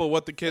example of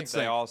what the kids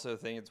They think. also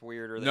think it's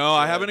weirder. No,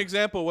 I have an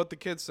example of what the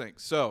kids think.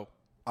 So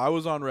I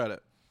was on Reddit,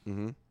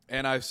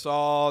 and I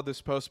saw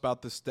this post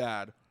about this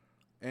dad,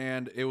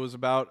 and it was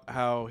about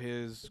how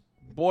his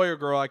boy or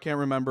girl, I can't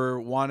remember,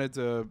 wanted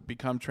to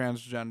become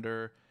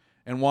transgender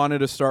and wanted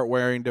to start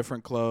wearing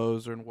different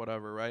clothes or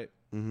whatever, right?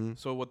 Mm-hmm.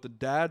 So what the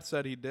dad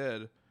said he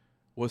did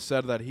was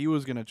said that he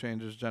was going to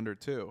change his gender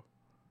too.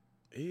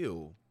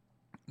 Ew.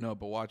 No,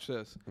 but watch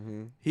this.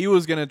 Mm-hmm. He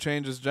was going to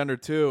change his gender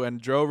too and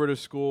drove her to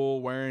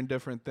school wearing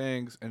different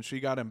things, and she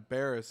got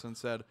embarrassed and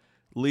said,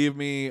 leave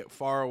me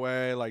far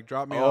away, like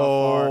drop me off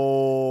far.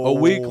 A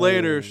week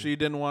later, she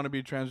didn't want to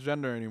be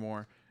transgender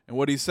anymore. And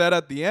what he said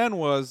at the end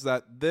was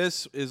that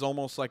this is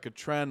almost like a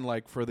trend,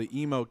 like for the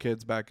emo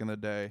kids back in the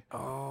day.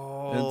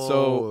 Oh, and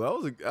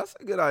so that's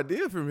a good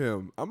idea from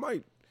him. I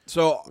might.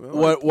 So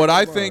what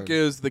I think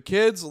is the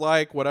kids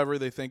like whatever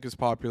they think is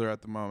popular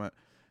at the moment.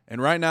 And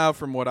right now,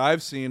 from what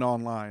I've seen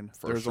online,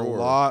 there's a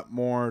lot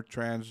more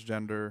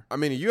transgender. I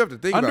mean, you have to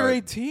think under about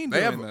 18 They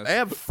doing this. They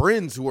have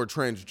friends who are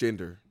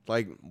transgender.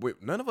 Like,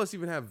 none of us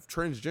even have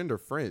transgender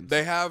friends.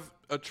 They have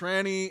a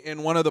tranny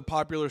in one of the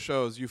popular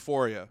shows,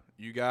 Euphoria.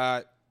 You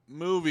got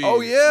movies. Oh,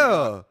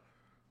 yeah.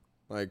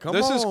 Like, come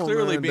on, this is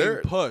clearly man. being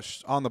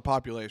pushed on the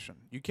population.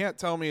 You can't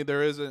tell me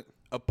there isn't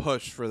a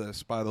push for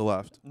this by the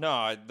left.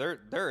 No,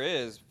 there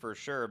is for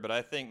sure, but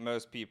I think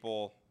most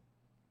people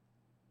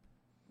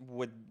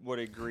would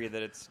agree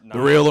that it's not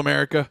the real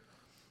America.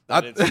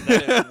 That it's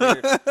weird.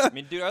 I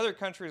mean, dude, other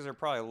countries are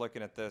probably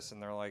looking at this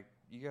and they're like,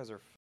 "You guys are."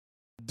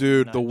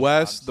 Dude, the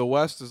West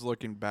is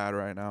looking bad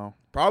right now.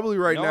 Probably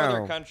right no now. No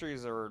other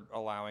countries are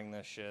allowing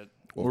this shit.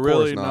 Well,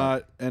 really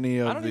not any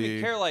of the. I don't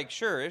even care. Like,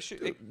 sure,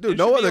 dude,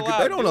 no other.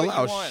 They don't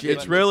allow shit.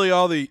 It's really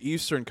all the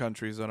Eastern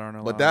countries that aren't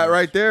allowed. But that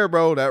right there,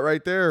 bro, that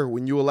right there,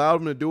 when you allow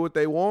them to do what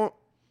they want,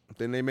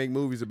 then they make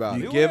movies about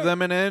it. You give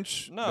them an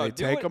inch, no, they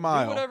take a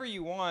mile. Do whatever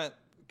you want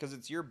because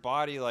it's your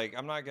body. Like,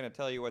 I'm not gonna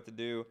tell you what to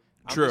do.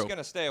 I'm True. just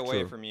gonna stay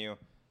away from you.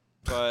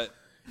 But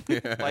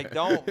like,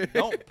 don't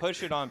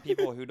push it on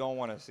people who don't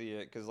want to see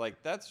it because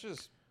like that's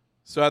just.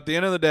 So at the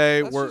end of the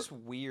day, that's just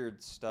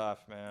weird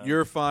stuff, man.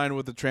 You're fine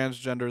with the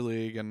Transgender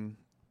League and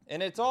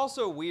it's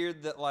also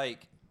weird that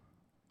like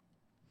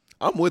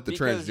I'm with the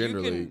because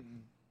Transgender you can League.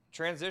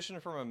 Transition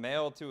from a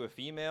male to a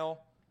female,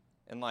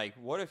 and like,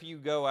 what if you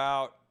go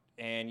out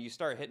and you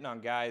start hitting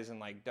on guys and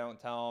like don't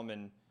tell them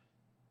and.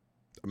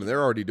 I mean,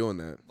 they're already doing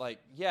that. Like,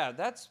 yeah,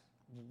 that's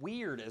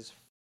weird as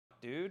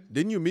dude.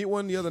 Didn't you meet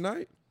one the other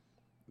night?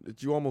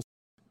 That you almost.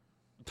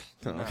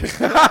 No.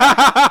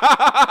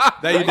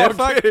 That you did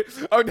fuck?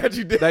 Oh, that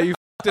you did. That you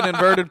fucked an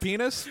inverted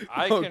penis?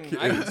 I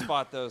can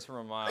spot those from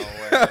a mile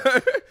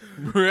away.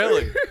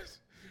 Really?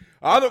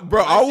 I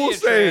will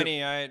say,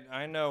 tranny,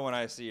 I know when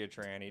I see a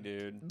tranny,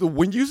 dude.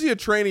 When you see a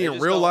tranny in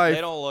real life,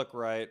 they don't look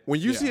right. When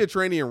you see a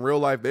tranny in real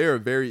life, they are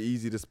very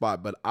easy to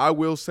spot. But I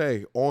will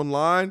say,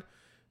 online,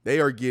 they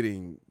are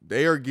getting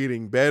better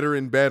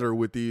and better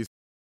with these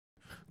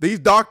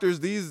doctors.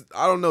 These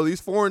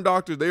foreign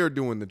doctors, they are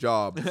doing the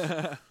job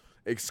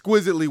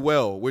exquisitely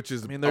well, which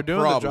is they're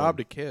doing the job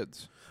to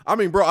kids. I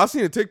mean, bro, I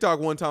seen a TikTok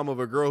one time of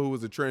a girl who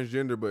was a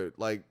transgender, but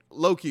like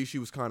low key, she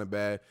was kind of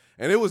bad,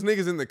 and it was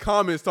niggas in the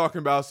comments talking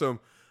about some.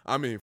 I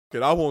mean,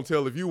 I won't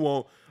tell if you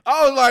won't.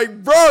 I was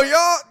like, bro,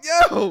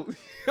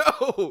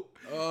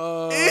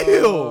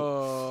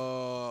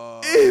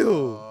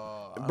 ew.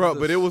 Bro,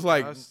 but it was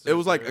like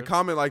a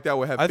comment like that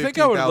would have. I think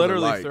I would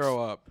literally likes.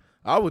 throw up.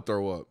 I would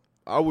throw up.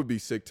 I would be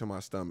sick to my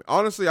stomach.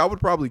 Honestly, I would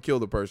probably kill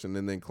the person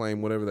and then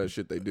claim whatever that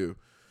shit they do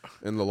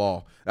in the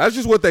law. That's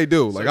just what they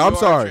do. So like, I'm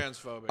sorry.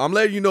 Transphobic. I'm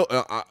letting you know.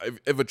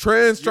 If a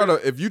trans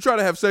if you try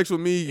to have sex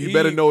with me, you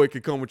better know it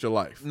could come with your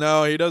life.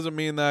 No, he doesn't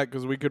mean that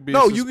because we could be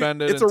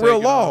suspended. It's a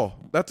real law.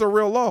 That's a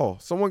real law.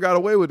 Someone got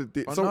away with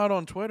it. Not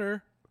on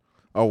Twitter.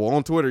 Oh, well,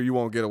 on Twitter you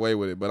won't get away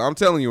with it. But I'm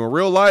telling you, in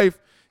real life,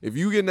 if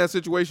you get in that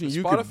situation,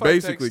 you could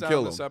basically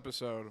kill them. This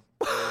episode.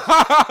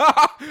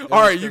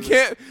 All right, you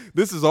can't.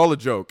 This is all a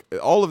joke.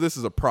 All of this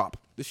is a prop.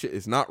 This shit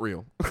is not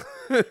real.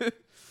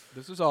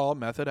 This is all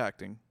method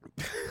acting.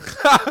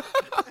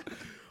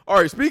 All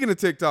right, speaking of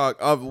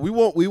TikTok, we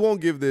won't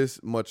give this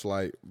much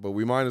light, but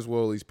we might as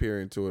well at least peer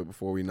into it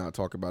before we not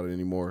talk about it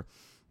anymore.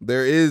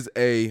 There is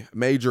a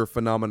major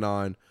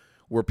phenomenon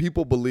where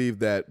people believe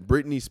that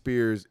Britney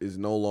Spears is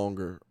no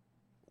longer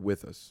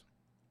with us.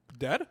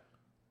 Dead?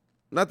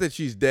 Not that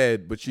she's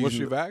dead, but was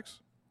she vaxxed?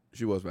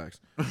 She was vaxxed.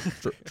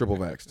 Triple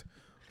vaxxed.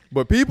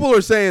 But people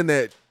are saying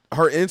that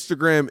her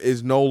Instagram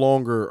is no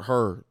longer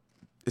her.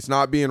 It's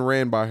not being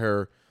ran by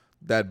her.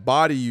 That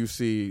body you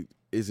see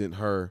isn't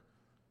her.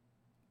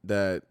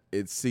 That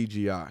it's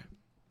CGI.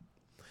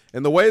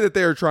 And the way that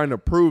they are trying to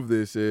prove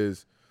this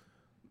is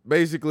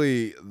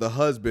basically the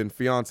husband,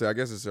 fiance, I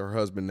guess it's her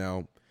husband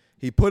now,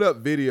 he put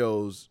up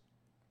videos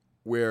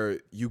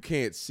where you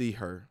can't see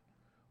her,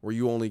 where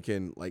you only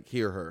can like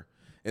hear her.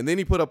 And then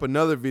he put up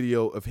another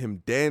video of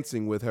him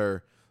dancing with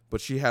her, but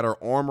she had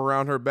her arm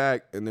around her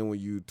back, and then when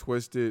you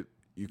twist it,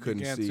 you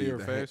couldn't see her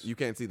face. You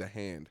can't see the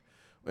hand,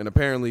 And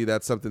apparently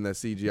that's something that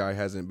CGI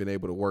hasn't been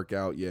able to work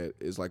out yet.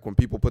 Is like when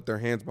people put their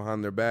hands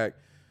behind their back,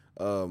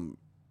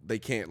 they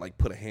can't like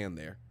put a hand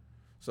there.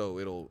 So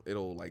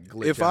it'll like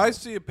glitch If out. I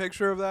see a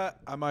picture of that,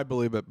 I might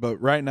believe it, but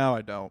right now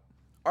I don't.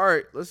 All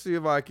right, let's see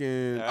if I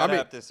can. Yeah, I'd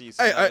have to see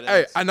some hey,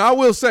 evidence. and I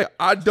will say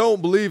I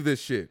don't believe this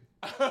shit.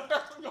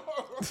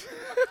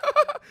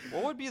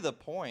 What would be the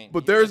point?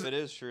 But Even there's- if it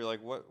is true,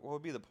 like what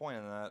would be the point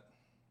in that?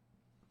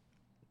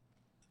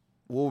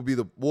 What would be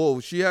the? Well,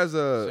 she has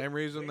a. Same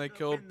reason they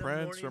killed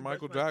Prince or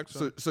Michael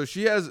Jackson So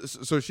she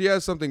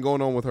has something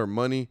going on with her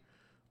money.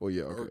 Well,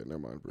 yeah, okay, never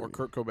mind. or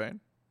Kurt Cobain.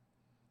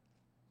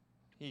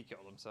 He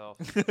killed himself.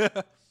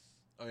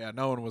 Oh yeah,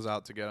 no one was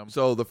out to get him.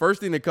 So the first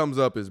thing that comes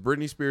up is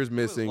Britney Spears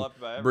missing, loved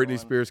by Britney everyone.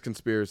 Spears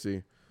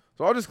conspiracy.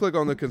 So I'll just click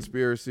on the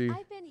conspiracy.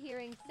 I've been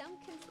hearing some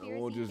conspiracy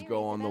we'll just theories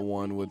go on the about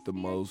one Britney with the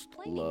Spears most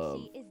claiming love.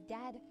 She is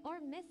dead or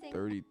missing.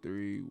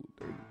 33.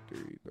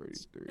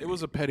 It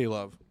was a petty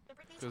love.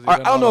 'Cause he I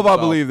didn't don't know love if I himself.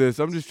 believe this.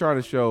 I'm just trying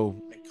to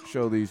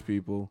show these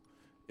people.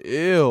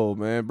 Ew,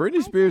 man. Britney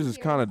I've Spears been is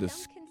kind of hearing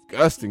some disgusting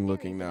conspiracy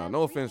looking theories now. about No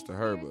Britney offense to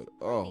her, Spears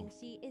but oh. claiming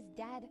she is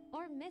dead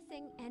or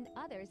missing, and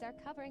others are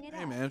covering it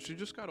Hey up. man, she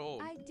just got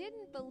old. I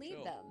didn't believe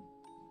Chill. them,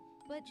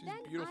 but She's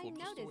then beautiful I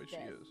just the way noticed she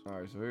this. is. All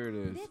right, so here it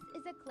is. This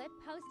is a clip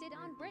posted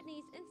on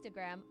Britney's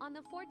Instagram on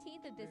the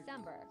 14th of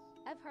December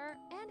of her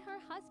and her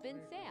husband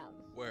Sam.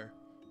 Where?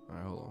 All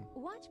right, hold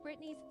on. Watch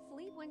Britney's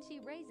sleep when she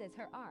raises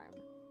her arm.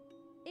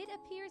 It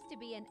appears to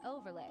be an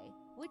overlay,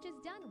 which is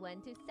done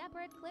when two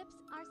separate clips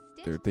are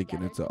stitched They're thinking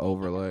together it's an to make it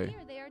overlay. appear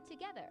they are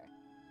together.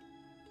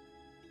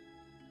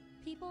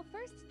 People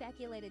first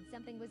speculated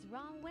something was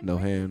wrong when No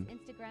Britney's hand.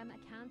 Instagram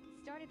account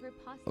started Oh,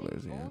 reposting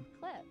there's the old hand.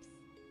 clips.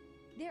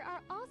 There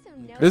are also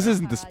no This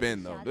isn't the paparazzi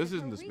spin though. shots This of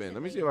isn't her the spin. Let me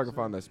recently. see if I can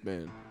find that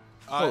spin.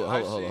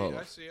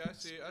 I see.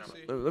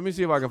 Let me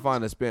see if I can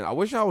find that spin. I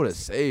wish I would have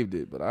saved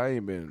it, but I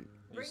ain't been.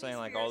 You're saying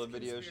like all the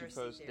videos she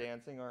posts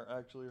dancing aren't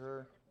actually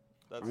her?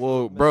 That's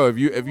Well, bro, if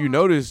you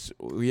notice,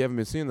 we haven't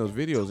been seeing those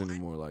videos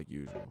anymore like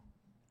usual.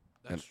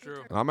 That's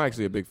true. And I'm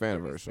actually a big fan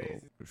of her, so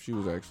if she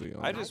was actually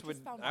on,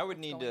 I would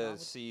need to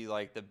see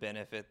like the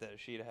benefit that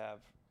she'd have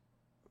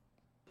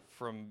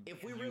from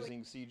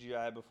using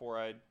CGI before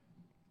I.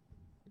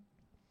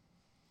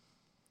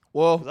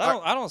 well,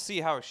 'Cause I don't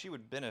see how she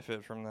would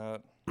benefit from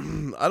that.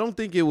 I don't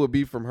think it would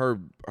be from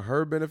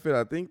her benefit.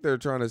 I think they're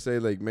trying to say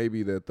like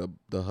maybe that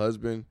the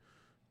husband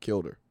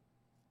killed her.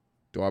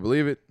 Do I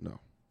believe it? No.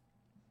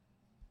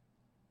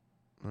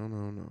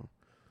 No.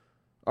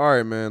 All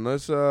right, man.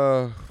 Let's move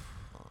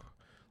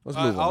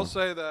on. I'll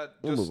say that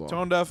We'll just move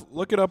on. Tonedef,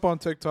 look it up on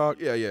TikTok.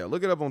 Yeah.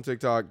 Look it up on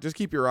TikTok. Just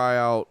keep your eye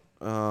out.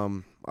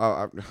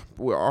 Our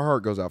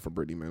heart goes out for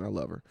Brittany, man. I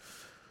love her.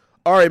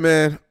 All right,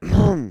 man.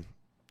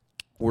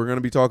 We're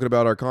gonna be talking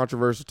about our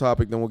controversial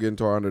topic. Then we'll get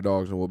into our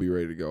underdogs, and we'll be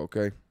ready to go.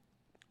 Okay.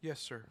 Yes,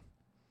 sir.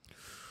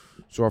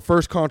 So our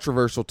first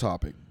controversial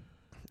topic.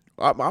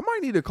 I might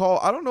need to call.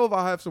 I don't know if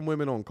I have some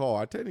women on call.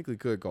 I technically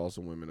could call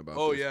some women about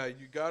Oh this. yeah,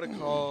 you gotta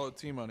call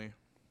T-Money.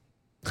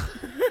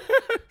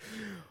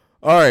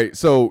 All right.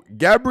 So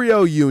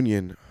Gabriele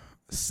Union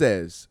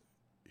says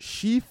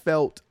she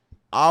felt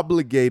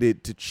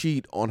obligated to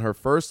cheat on her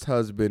first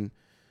husband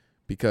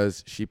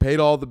because she paid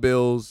all the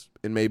bills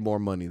and made more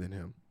money than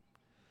him.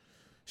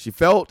 She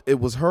felt it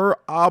was her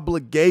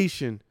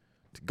obligation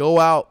to go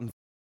out and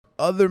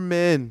other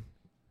men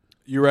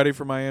You ready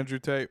for my Andrew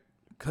Tate?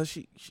 because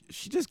she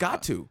just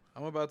got to.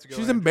 I'm about to go.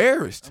 She's Andrew-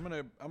 embarrassed.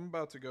 I'm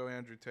about to go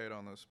Andrew Tate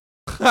on this.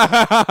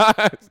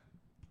 Okay.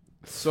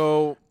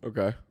 So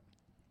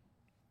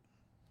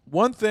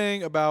one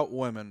thing about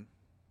women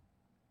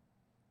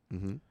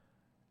Mm-hmm.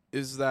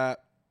 is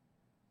that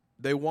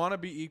they want to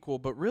be equal,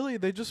 but really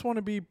they just want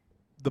to be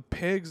the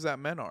pigs that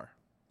men are.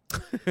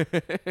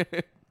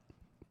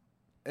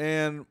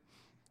 And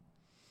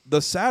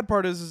the sad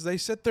part is they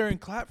sit there and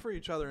clap for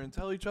each other and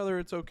tell each other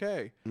it's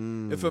okay.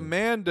 If a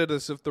man did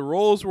this, if the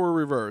roles were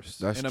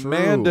reversed, That's and a true.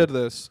 man did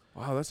this,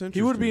 Wow, that's interesting.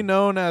 he would be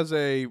known as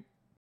a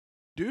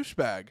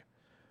douchebag.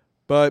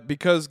 But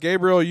because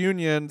Gabriele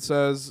Union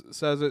says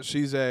that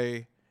she's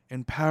a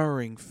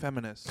empowering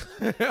feminist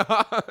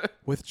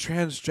with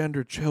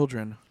transgender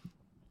children,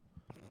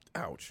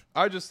 Ouch.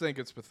 I just think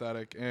it's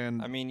pathetic.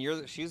 And I mean,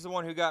 she's the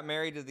one who got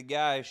married to the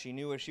guy. She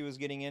knew what she was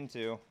getting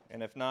into,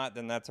 and if not,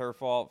 then that's her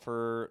fault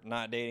for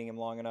not dating him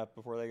long enough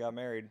before they got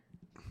married.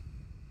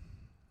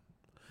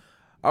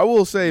 I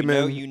will say, You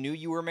man. know, you knew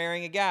you were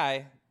marrying a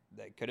guy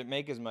that couldn't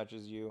make as much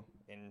as you,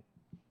 and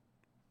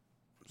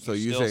So you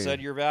you still saying-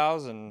 said your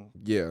vows and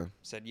yeah.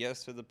 said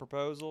yes to the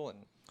proposal, and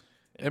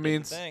it did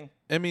means the thing.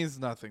 it means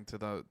nothing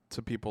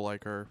to people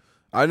like her.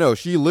 I know.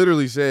 She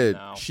literally said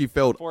No. she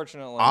felt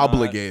Unfortunately,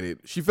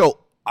 obligated. She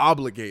felt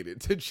obligated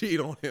to cheat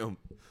on him.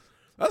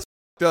 That's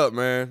fucked up,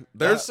 man.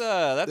 That's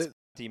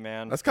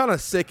man. That's kind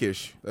of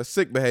sickish. That's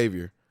sick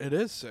behavior. It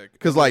is sick.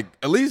 Because, like,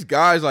 at least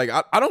guys, like,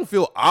 I don't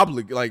feel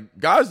obligated. Like,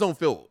 guys don't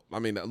feel, I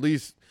mean, at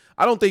least,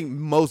 I don't think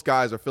most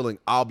guys are feeling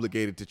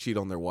obligated to cheat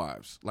on their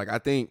wives. Like, I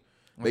think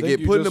they think get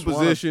you put in a just wanna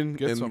position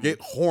get and some- get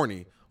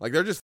horny. Like,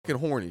 they're just fucking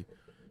horny.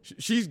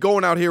 She's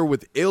going out here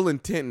with ill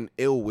intent and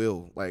ill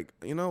will. Like,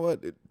 you know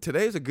what?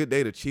 Today's a good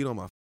day to cheat on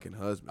my fucking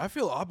husband. I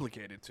feel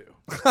obligated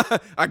to.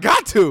 I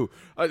got to.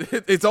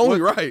 It's only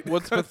right.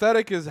 What's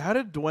pathetic is how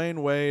did Dwayne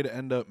Wade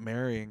end up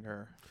marrying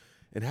her?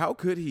 And how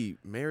could he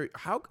marry?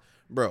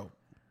 Bro,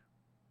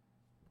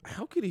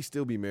 how could he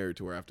still be married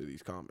to her after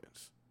these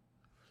comments?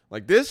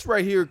 Like, this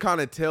right here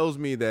kind of tells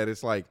me that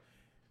it's like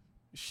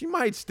she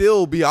might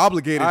still be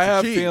obligated to cheat. I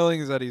have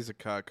feelings that he's a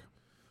cuck.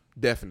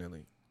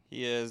 Definitely.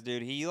 He is,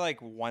 dude. He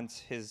like wants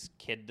his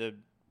kid to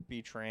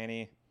be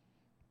tranny.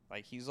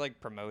 Like he's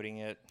like promoting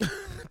it.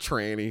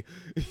 Tranny.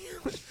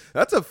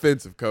 That's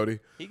offensive, Cody.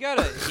 He got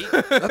a.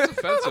 That's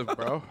offensive,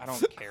 bro. I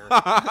don't care.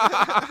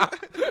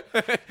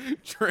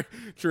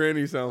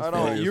 Tranny sounds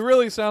funny. You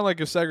really sound like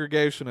a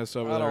segregationist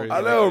over there. I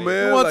know,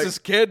 man. Who wants his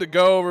kid to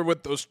go over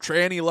with those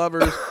tranny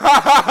lovers?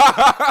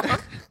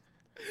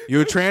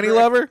 You a tranny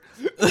lover?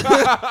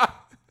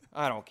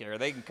 I don't care.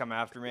 They can come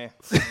after me.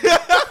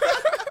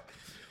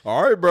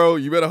 All right, bro.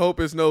 You better hope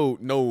it's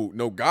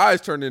no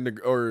guys turn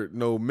into or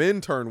no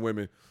men turn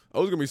women.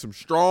 Those gonna be some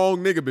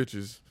strong nigga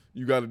bitches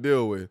you got to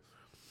deal with.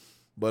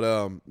 But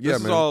yeah,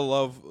 this man. is all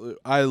love.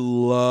 I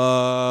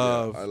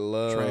love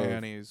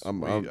trannies.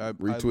 I'm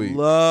retweet. I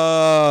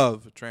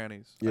love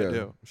trannies. Yeah, I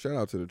do. Shout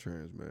out to the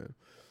trans, man.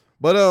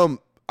 But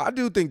I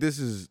do think this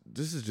is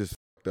just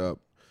fucked up.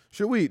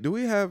 Do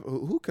we have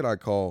who could I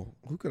call?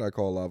 Who could I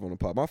call live on the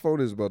pod? My phone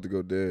is about to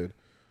go dead.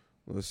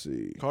 Let's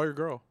see. Call your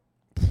girl.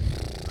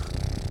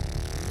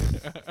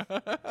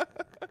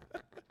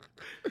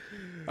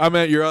 I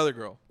meant your other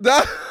girl.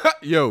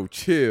 Yo,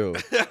 chill.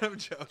 I'm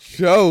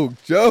joking.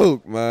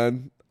 Joke,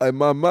 man.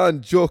 My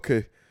man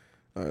joking.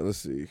 All right, let's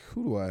see.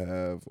 Who do I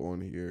have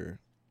on here?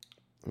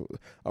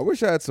 I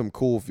wish I had some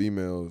cool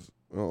females.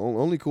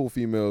 Only cool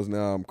females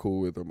now I'm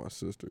cool with are my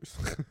sisters.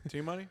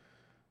 T-Money?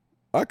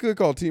 I could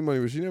call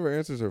T-Money, but she never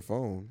answers her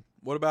phone.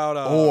 What about...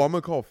 I'm going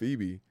to call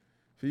Phoebe.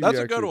 That's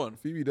a good one.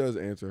 Phoebe does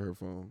answer her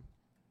phone.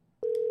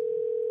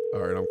 All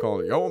right, I'm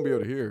calling. Y'all won't be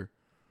able to hear.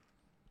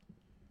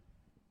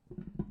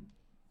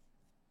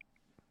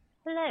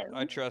 Hello.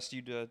 I trust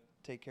you to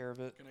take care of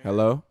it.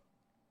 Hello?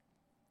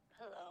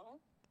 Hello.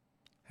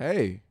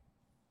 Hey.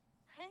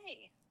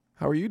 Hey.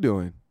 How are you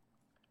doing?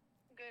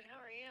 Good. How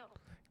are you?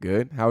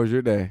 Good. How was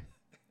your day?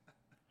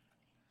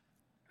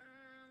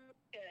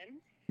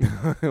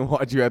 Good.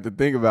 Why'd you have to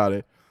think about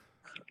it?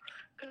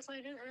 Because I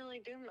didn't really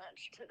do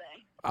much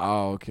today.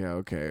 Oh,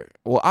 okay.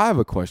 Well, I have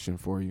a question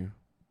for you.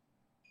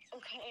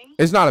 Okay.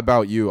 It's not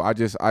about you. I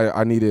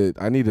needed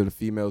a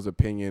female's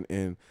opinion,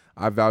 and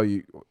I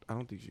value. I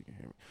don't think she can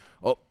hear me.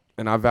 Oh,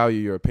 and I value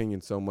your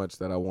opinion so much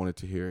that I wanted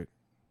to hear it.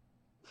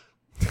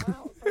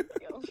 Wow, thank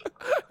you.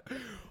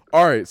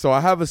 All right, so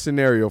I have a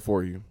scenario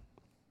for you.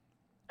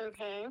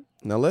 Okay.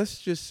 Now, let's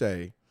just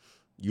say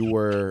you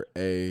were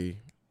a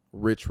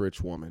rich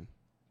woman,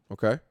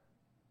 okay?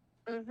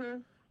 Mm-hmm.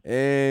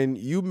 And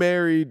you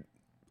married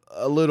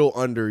a little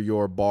under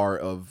your bar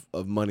of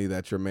money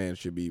that you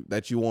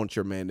want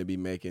your man to be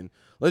making.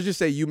 Let's just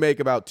say you make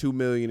about $2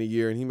 million a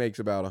year and he makes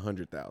about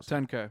 $100,000.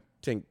 10K.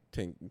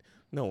 10.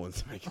 No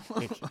one's making.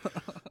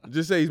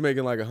 Just say he's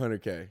making like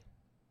 $100K.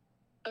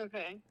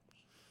 Okay.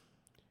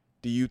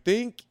 Do you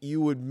think you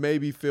would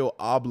maybe feel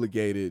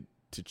obligated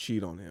to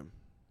cheat on him?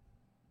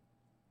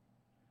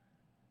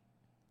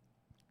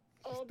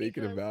 All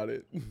Thinking because, about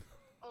it.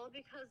 All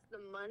because the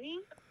money?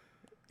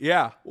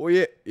 Yeah.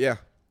 Well, yeah.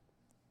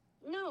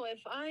 No, if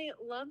I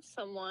love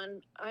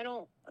someone, I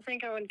don't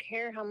think I would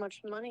care how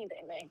much money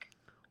they make.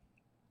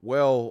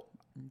 Well,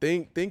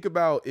 think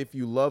about if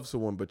you love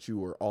someone but you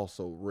were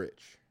also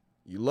rich.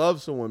 You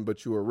love someone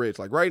but you were rich.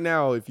 Like right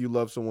now, if you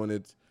love someone,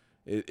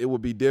 it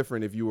would be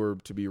different if you were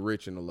to be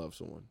rich and to love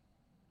someone.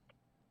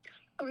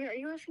 Okay, are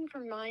you asking for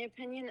my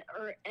opinion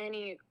or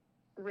any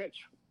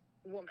rich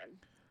woman?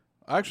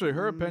 Actually,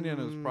 her opinion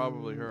is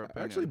probably her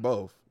opinion. Actually,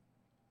 both.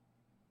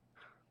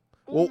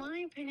 Well, Well- my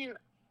opinion,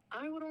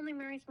 I would only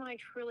marry someone I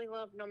truly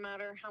love no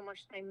matter how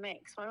much they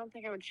make. So I don't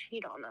think I would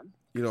cheat on them.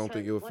 You don't So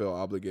think it would what- feel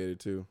obligated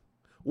to?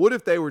 What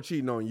if they were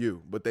cheating on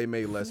you, but they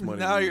made less money?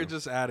 Now than you're you?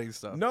 just adding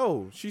stuff.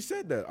 No, she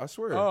said that. I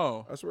swear.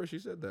 Oh. I swear she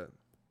said that.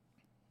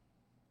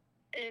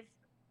 If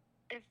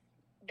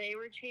they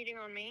were cheating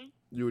on me,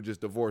 You would just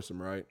divorce him,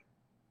 right?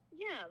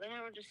 yeah, then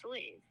I would just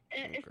leave.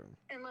 Okay.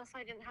 Unless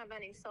I didn't have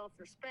any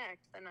self-respect,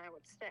 then I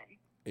would stay.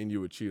 And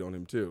you would cheat on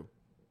him too.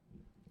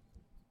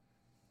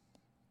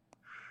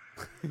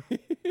 I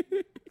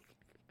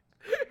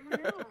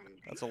don't know.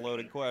 That's a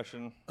loaded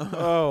question.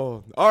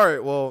 Oh, all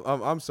right. Well,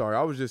 I'm sorry.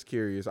 I was just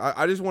curious.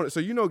 I just wanted. So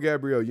you know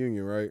Gabriele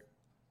Union, right?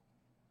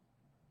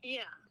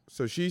 Yeah.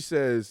 So she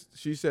said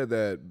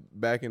that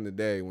back in the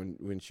day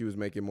when she was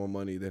making more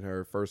money than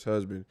her first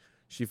husband,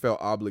 she felt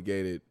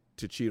obligated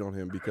to cheat on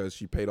him because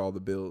she paid all the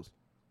bills.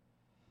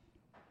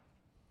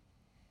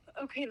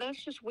 Okay,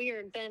 that's just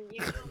weird. Then you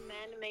tell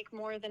men make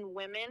more than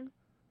women.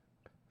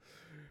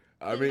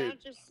 I Then mean,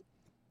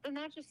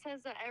 that just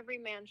says that every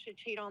man should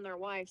cheat on their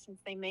wife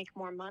since they make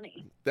more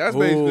money. that's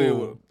basically.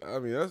 Ooh. I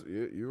mean,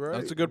 you're right.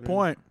 That's a good I mean,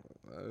 point.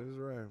 That is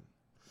right.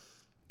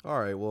 All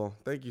right. Well,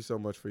 thank you so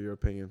much for your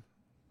opinion.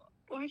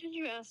 Why did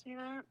you ask me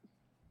that?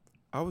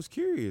 I was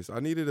curious. I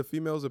needed a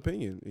female's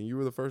opinion, and you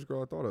were the first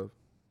girl I thought of.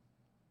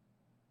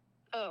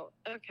 Oh,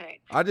 okay.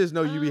 I just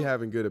know you be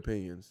having good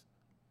opinions.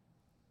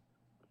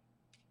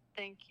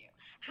 Thank you.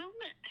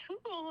 Who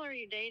all are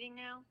you dating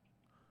now?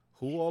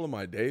 Who all am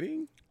I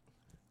dating?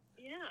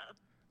 Yeah.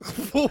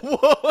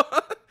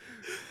 What?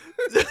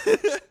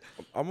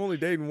 I'm only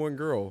dating one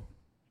girl.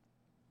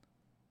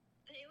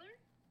 Taylor?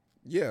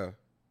 Yeah.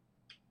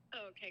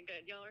 Oh, okay,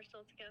 good. Y'all are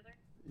still together?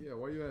 Yeah,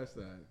 why you ask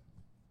that?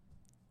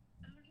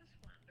 I was just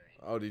wondering.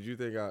 Oh, did you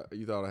think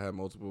you thought I had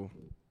multiple?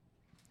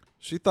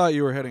 She thought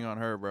you were hitting on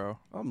her, bro.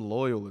 I'm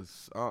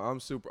loyalist. I'm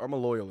a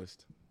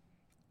loyalist.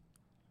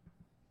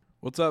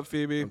 What's up,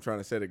 Phoebe? I'm trying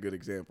to set a good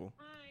example.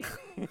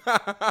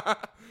 Hi.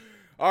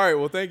 All right,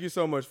 well, thank you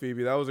so much,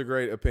 Phoebe. That was a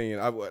great opinion.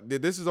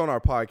 This is on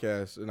our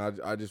podcast, and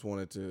I just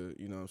wanted to,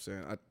 you know what I'm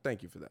saying? I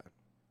thank you for that.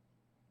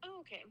 Oh,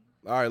 okay.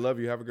 All right, love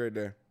you. Have a great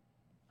day.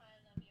 I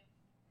love you.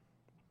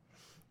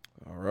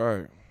 All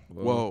right.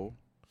 Well, Whoa.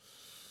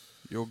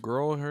 Your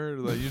girl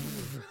heard that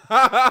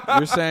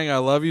you're saying I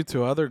love you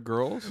to other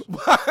girls?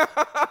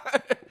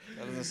 That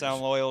doesn't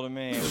sound loyal to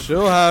me.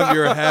 She'll have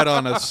your head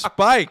on a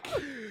spike.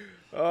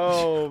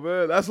 Oh,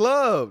 man. That's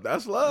love.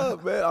 That's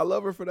love, man. I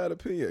love her for that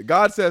opinion.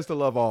 God says to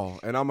love all,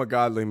 and I'm a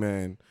godly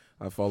man.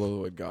 I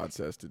follow what God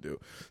says to do.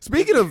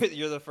 Speaking of...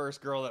 You're the first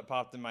girl that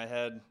popped in my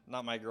head.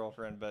 Not my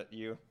girlfriend, but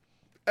you.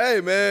 Hey,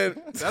 man.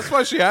 That's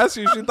why she asked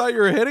you. She thought you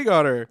were hitting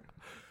on her.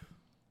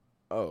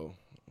 Oh.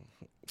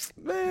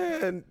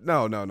 Man.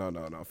 No.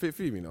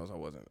 Phoebe knows I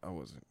wasn't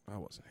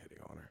hitting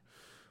on her.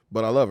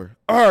 But I love her.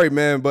 All right,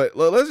 man. But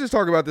let's just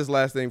talk about this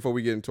last thing before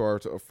we get into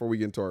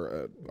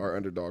our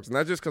underdogs. And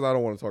that's just because I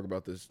don't want to talk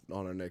about this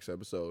on our next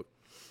episode.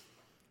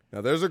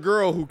 Now, there's a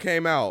girl who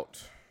came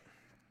out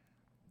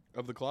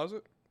Of the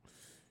closet?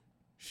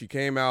 She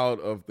came out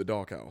of the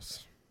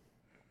doghouse.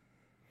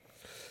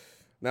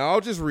 Now,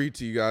 I'll just read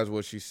to you guys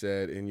what she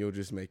said, and you'll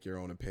just make your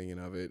own opinion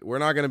of it. We're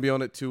not going to be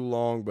on it too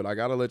long, but I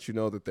got to let you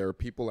know that there are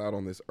people out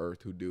on this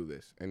earth who do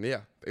this. And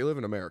yeah, they live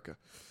in America.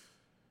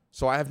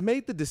 So I have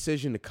made the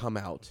decision to come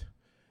out.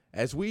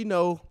 As we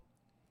know,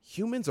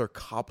 humans are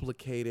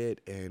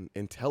complicated and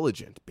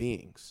intelligent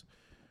beings.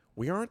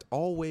 We aren't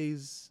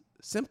always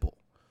simple.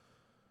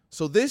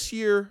 So this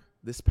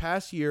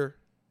past year,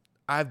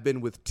 I've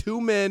been with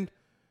 2 men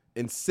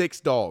and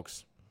 6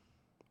 dogs.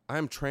 I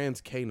am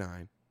trans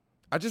canine.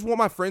 I just want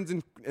my friends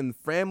and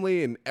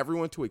family and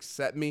everyone to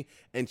accept me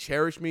and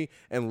cherish me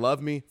and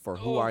love me for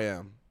who I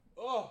am.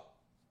 Oh.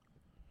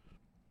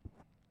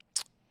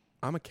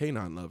 I'm a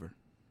canine lover.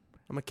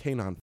 I'm a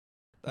canine.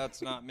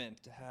 That's not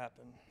meant to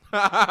happen.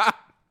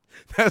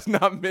 That's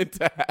not meant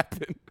to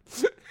happen.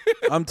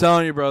 I'm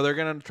telling you, bro, they're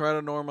going to try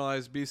to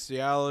normalize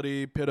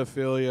bestiality,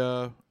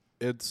 pedophilia.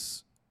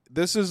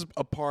 This is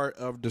a part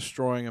of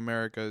destroying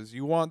America. Is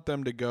you want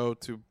them to go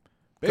to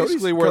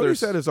basically where Cody they're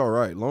said it's all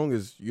right, long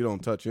as you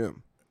don't touch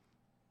him.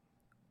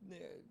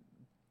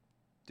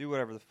 Do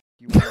whatever the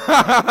you want.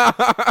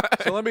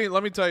 So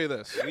let me tell you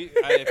this.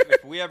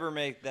 If we ever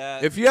make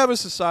that... If you have a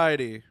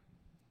society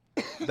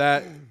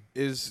that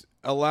is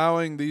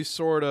allowing these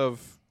sort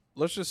of,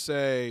 let's just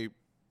say,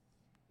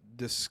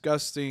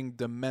 disgusting,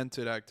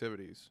 demented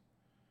activities,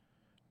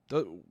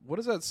 what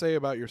does that say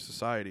about your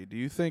society? Do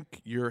you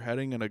think you're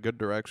heading in a good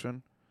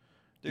direction?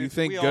 Dude, Do you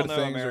think we good all know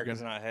things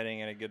America's are not heading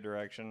in a good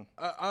direction.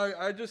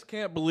 I just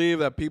can't believe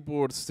that people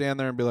would stand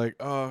there and be like,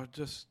 oh,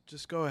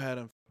 just go ahead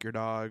and f your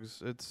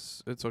dogs.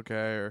 It's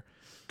okay. Or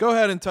go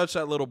ahead and touch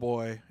that little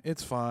boy.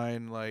 It's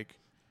fine. Like,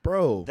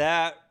 Bro,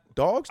 That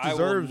dogs I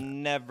deserve... will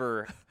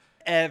never,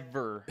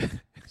 ever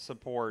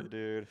support,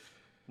 dude.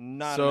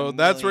 Not so in a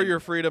that's where million your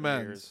freedom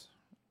years. ends.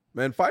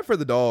 Man, fight for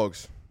the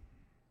dogs.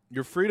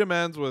 Your freedom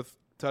ends with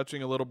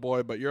touching a little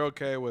boy, but you're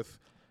okay with,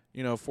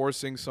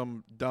 forcing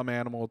some dumb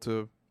animal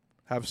to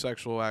have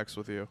sexual acts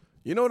with you.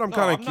 You know what? I'm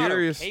kind of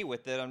curious. Not okay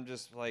with it. I'm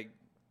just like,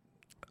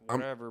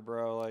 whatever,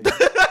 bro. Like,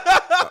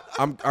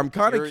 I'm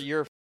kind of...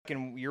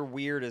 you're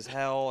weird as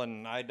hell,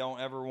 and I don't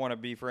ever want to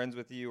be friends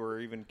with you or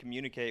even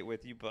communicate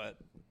with you. But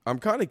I'm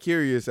kind of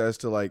curious as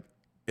to, like,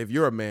 if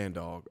you're a male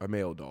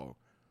dog,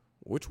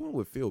 which one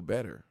would feel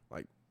better?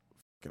 Like,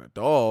 a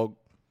dog,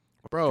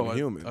 Bro, a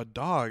human. A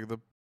dog,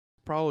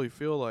 probably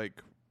feel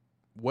like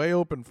way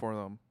open for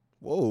them.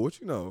 Whoa, what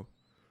you know?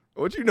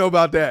 What you know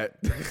about that?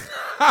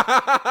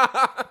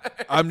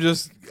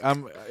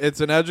 It's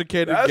an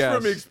educated That's guess.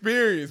 from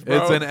experience, bro.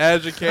 It's an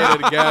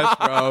educated guess,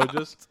 bro.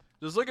 Just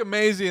look at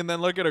Maisie and then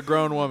look at a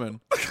grown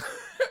woman.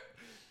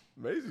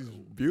 Maisie's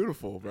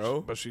beautiful, bro.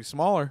 But she's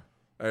smaller.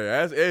 Hey,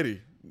 ask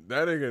Eddie.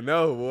 That nigga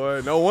know,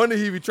 boy. No wonder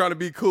he be trying to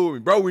be cool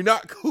with me. Bro, we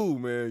not cool,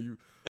 man. You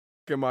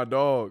f***ing my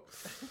dog.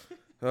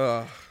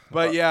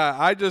 But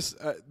yeah,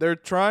 they're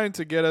trying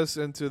to get us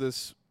into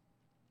this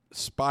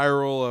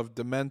spiral of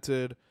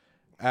demented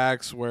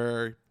acts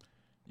where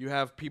you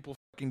have people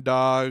fucking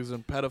dogs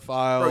and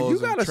pedophiles Bro,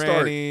 you and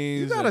trannies.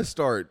 You gotta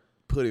start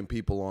putting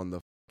people on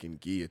the fucking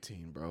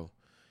guillotine, bro.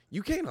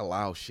 You can't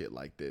allow shit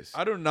like this.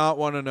 I do not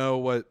want to know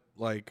what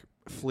like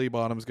flea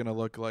bottom's gonna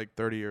look like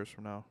 30 years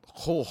from now.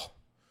 Oh,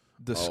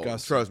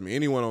 Disgusting. trust me,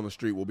 anyone on the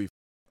street will be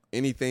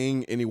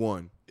anything,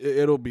 anyone.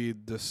 It'll be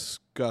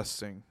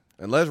disgusting.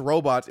 Unless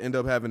robots end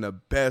up having the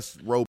best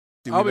robot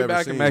I'll be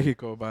back in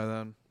Mexico by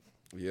then.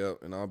 Yeah,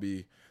 and I'll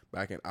be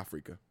back in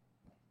Africa.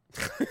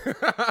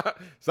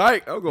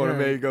 Psych, I'm going to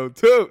Mexico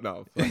too.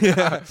 No.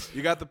 Yeah,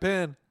 you got the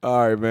pin.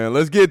 All right, man.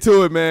 Let's get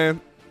to it,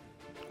 man.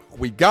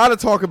 We got to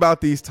talk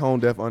about these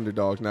Tonedef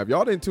underdogs. Now, if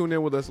y'all didn't tune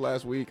in with us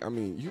last week, I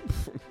mean,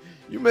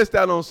 you missed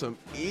out on some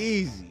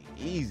easy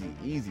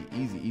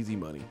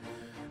money.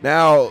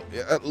 Now,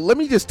 let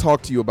me just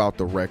talk to you about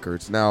the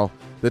records. Now,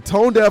 the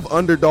Tonedef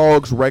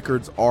underdogs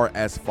records are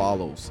as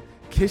follows.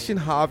 Kish and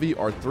Javi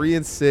are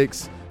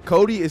 3-6.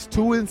 Cody is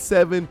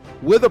 2-7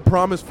 with a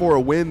promise for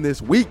a win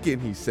this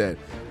weekend, he said.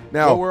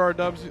 Now, what were our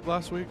dubs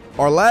last week?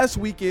 Our last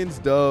weekend's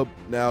dub,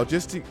 now,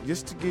 just to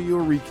give you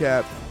a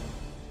recap,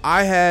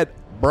 I had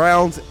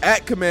Browns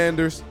at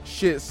Commanders.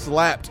 Shit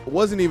slapped. It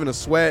wasn't even a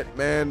sweat,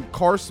 man.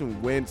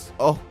 Carson Wentz.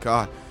 Oh,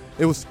 God.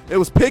 It was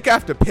pick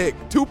after pick.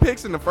 2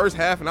 picks in the first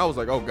half, and I was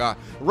like, oh, God.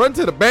 Run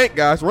to the bank,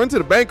 guys. Run to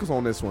the bank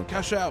on this one.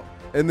 Cash out.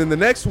 And then the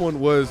next one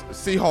was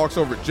Seahawks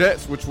over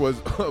Jets, which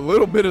was a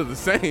little bit of the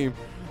same.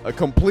 A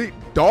complete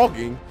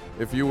dogging,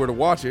 if you were to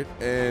watch it.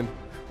 And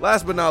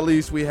last but not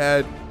least, we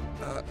had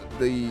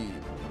the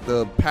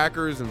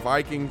Packers and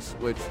Vikings,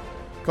 which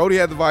Cody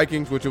had the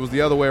Vikings, which it was the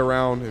other way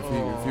around. If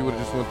he would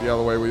have just went the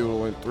other way, we would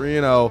have went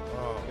 3-0.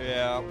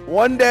 Yeah.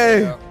 One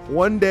day.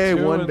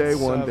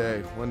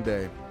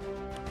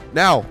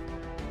 Now,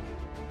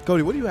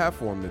 Cody, what do you have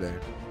for him today?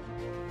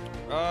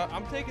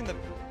 I'm taking the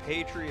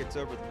Patriots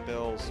over the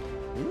Bills.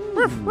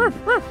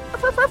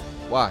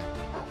 Why?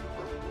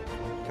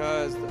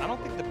 Because I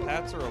don't think the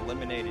Pats are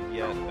eliminated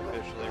yet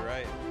officially,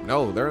 right?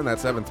 No, they're in that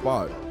 7th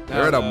spot.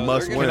 They're at a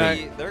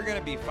must-win. They're going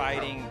to be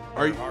fighting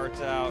their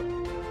hearts out,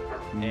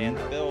 and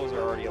the Bills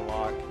are already a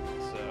lock.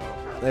 So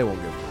they won't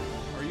give.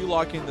 Are you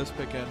locking this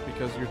pick in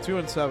because you're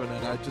 2-7,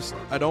 and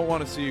I don't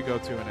want to see you go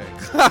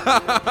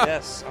 2-8.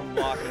 Yes, I'm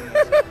locking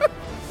this.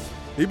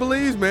 He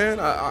believes, man.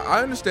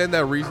 I understand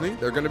that reasoning.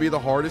 They're going to be the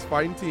hardest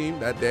fighting team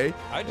that day.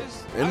 I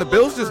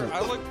Bills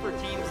look for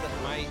teams that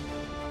might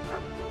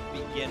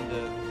begin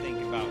to think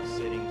about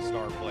sitting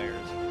star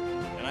players,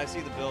 and I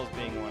see the Bills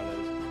being one of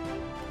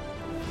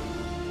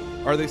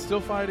those. Are they still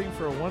fighting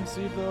for a 1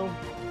 seed though?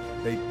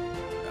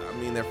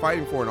 They're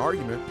fighting for an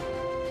argument.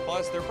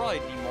 Plus, they're probably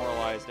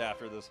demoralized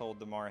after this whole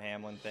Damar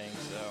Hamlin thing.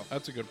 So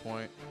that's a good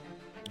point.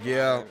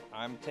 Yeah,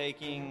 I'm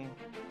taking.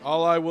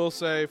 All I will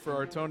say for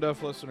our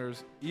tone-deaf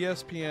listeners,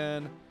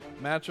 ESPN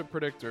matchup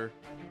predictor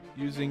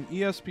using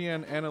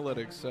ESPN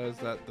analytics says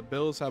that the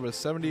Bills have a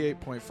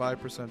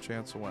 78.5%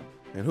 chance to win.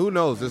 And who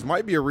knows? This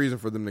might be a reason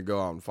for them to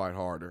go out and fight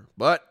harder.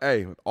 But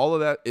hey, all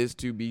of that is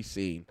to be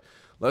seen.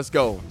 Let's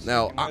go.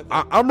 Now,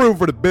 I'm rooting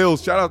for the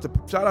Bills. Shout out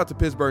to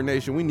Pittsburgh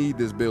Nation. We need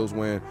this Bills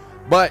win.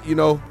 But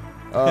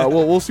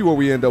we'll see where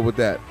we end up with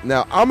that.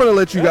 Now, I'm gonna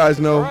let you guys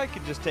know. Or I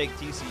could just take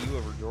TCU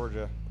over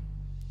Georgia.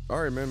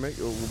 All right, man.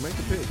 We'll make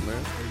a pick, man.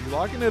 Are you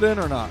locking it in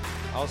or not?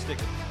 I'll stick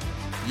it.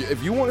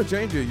 If you want to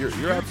change it,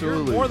 you're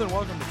absolutely you're more than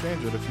welcome to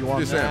change it if you want.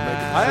 Just saying,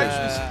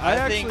 I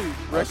actually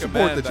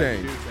support the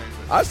change.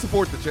 I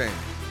support the change.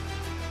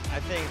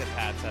 I think the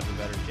Pats have a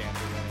better chance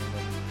of winning.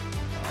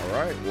 All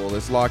right. Well,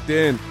 it's locked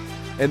in.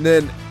 And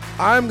then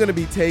I'm going to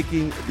be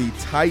taking the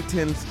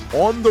Titans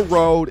on the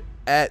road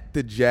at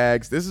the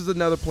Jags. This is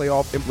another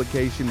playoff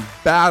implication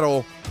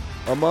battle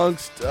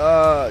amongst,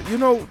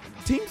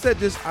 teams that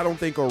just I don't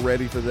think are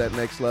ready for that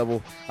next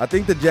level. I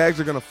think the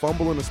Jags are going to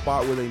fumble in a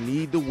spot where they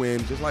need to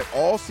win, just like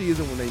all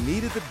season when they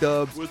needed the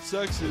dubs. What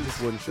sucks is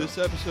this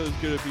episode is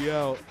going to be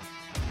out,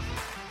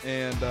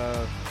 and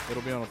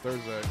it'll be on a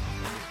Thursday when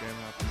this game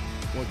happens.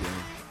 What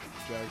game?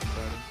 Jags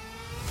Titans.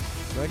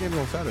 That game's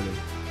on Saturday.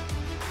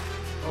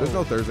 There's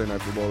no Thursday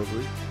night football this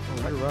week.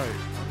 Oh, you're right. I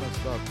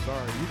messed up.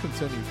 Sorry. You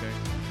continue, King.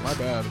 My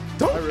bad.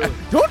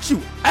 Don't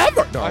you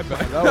ever. No. My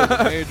bad. That was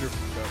a major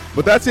fuck.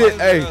 But that's it.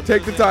 Hey,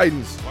 take the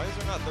Titans. Why is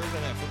there not Thursday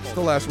night football? It's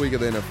the last week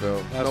of the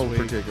NFL. No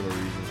particular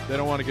reason. They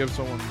don't want to give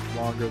someone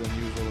longer than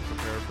usual to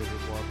prepare for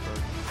this wild card.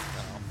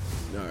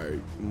 All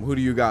right. Who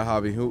do you got,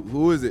 Javi?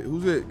 Who is it?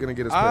 Who's it going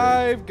to get us paid?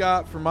 I've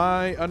got, for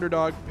my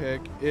underdog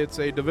pick, it's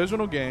a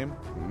divisional game.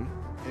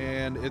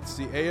 And it's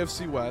the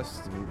AFC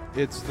West.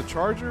 It's the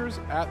Chargers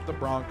at the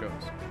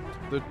Broncos.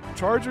 The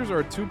Chargers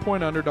are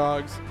 2-point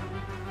underdogs.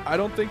 I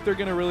don't think they're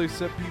going to really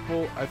sit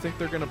people. I think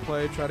they're going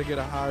to try to get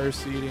a higher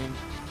seeding.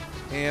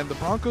 And the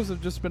Broncos have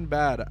just been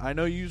bad. I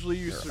know usually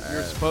you're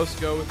supposed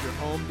to go with your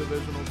home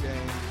divisional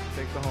game,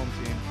 take the home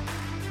team.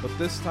 But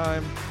this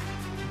time,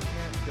 you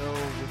can't go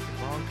with the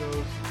Broncos.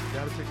 You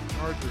got to take the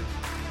Chargers.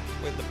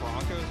 Wait, the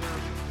Broncos are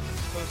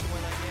supposed to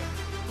win that game?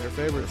 They're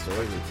favorites. They're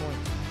 2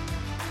 points.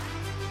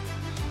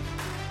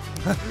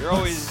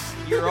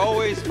 You're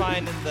always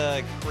finding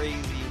the crazy,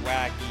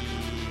 wacky.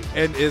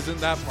 And isn't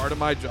that part of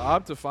my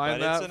job to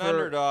find that? It's an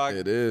underdog.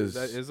 It is.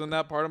 Isn't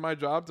that part of my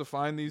job to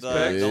find these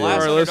picks? The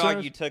last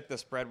underdog you took, the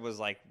spread was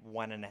like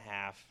 1.5.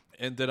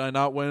 And did I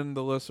not win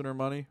the listener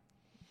money?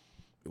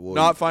 Well,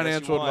 not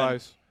financial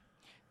advice.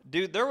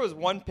 Dude, there was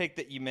one pick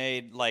that you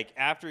made, like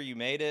after you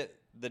made it,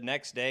 the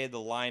next day the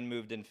line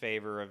moved in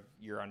favor of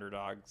your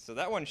underdog. So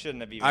that one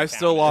shouldn't have even I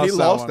still counted. lost. He that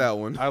lost one. that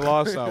one. I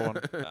lost that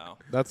one. Oh.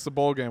 That's the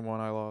bowl game one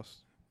I lost.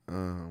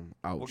 Well,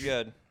 Ouch.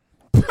 good.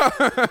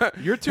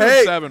 You're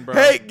 2-7, bro.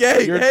 Hey,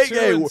 Gay. You're Hey, 2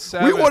 Gay. and We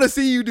 7. want to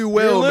see you do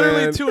well, You're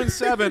literally man.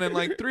 2-7, and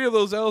like 3 of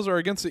those L's are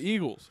against the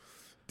Eagles.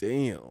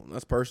 Damn,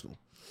 that's personal.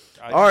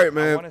 All right,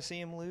 man. I want to see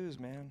him lose,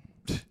 man.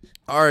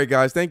 All right,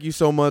 guys. Thank you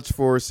so much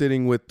for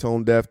sitting with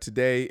Tonedef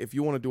today. If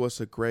you want to do us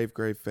a grave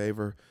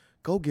favor,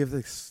 go give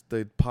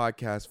the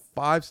podcast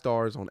 5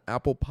 stars on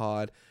Apple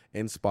Pod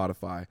and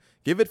Spotify.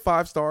 Give it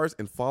 5 stars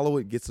and follow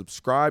it. Get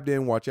subscribed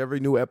in. Watch every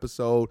new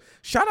episode.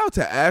 Shout out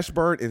to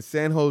Ashburn and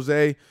San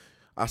Jose.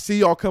 I see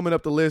y'all coming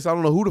up the list. I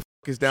don't know who the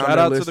fuck is down Shout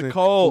there out listening. to the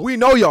Colt. We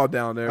know y'all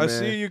down there, I man.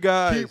 see you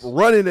guys. Keep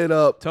running it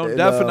up.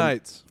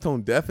 Tonedefinites.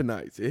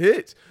 Tonedefinites. It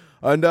hits.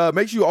 And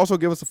make sure you also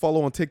give us a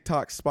follow on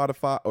TikTok,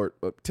 Spotify, or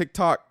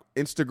TikTok,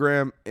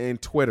 Instagram, and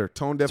Twitter.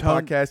 Tonedef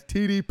Podcast,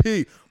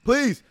 TDP.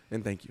 Please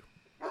and thank you.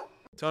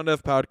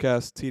 Tonedef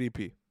Podcast,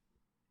 TDP.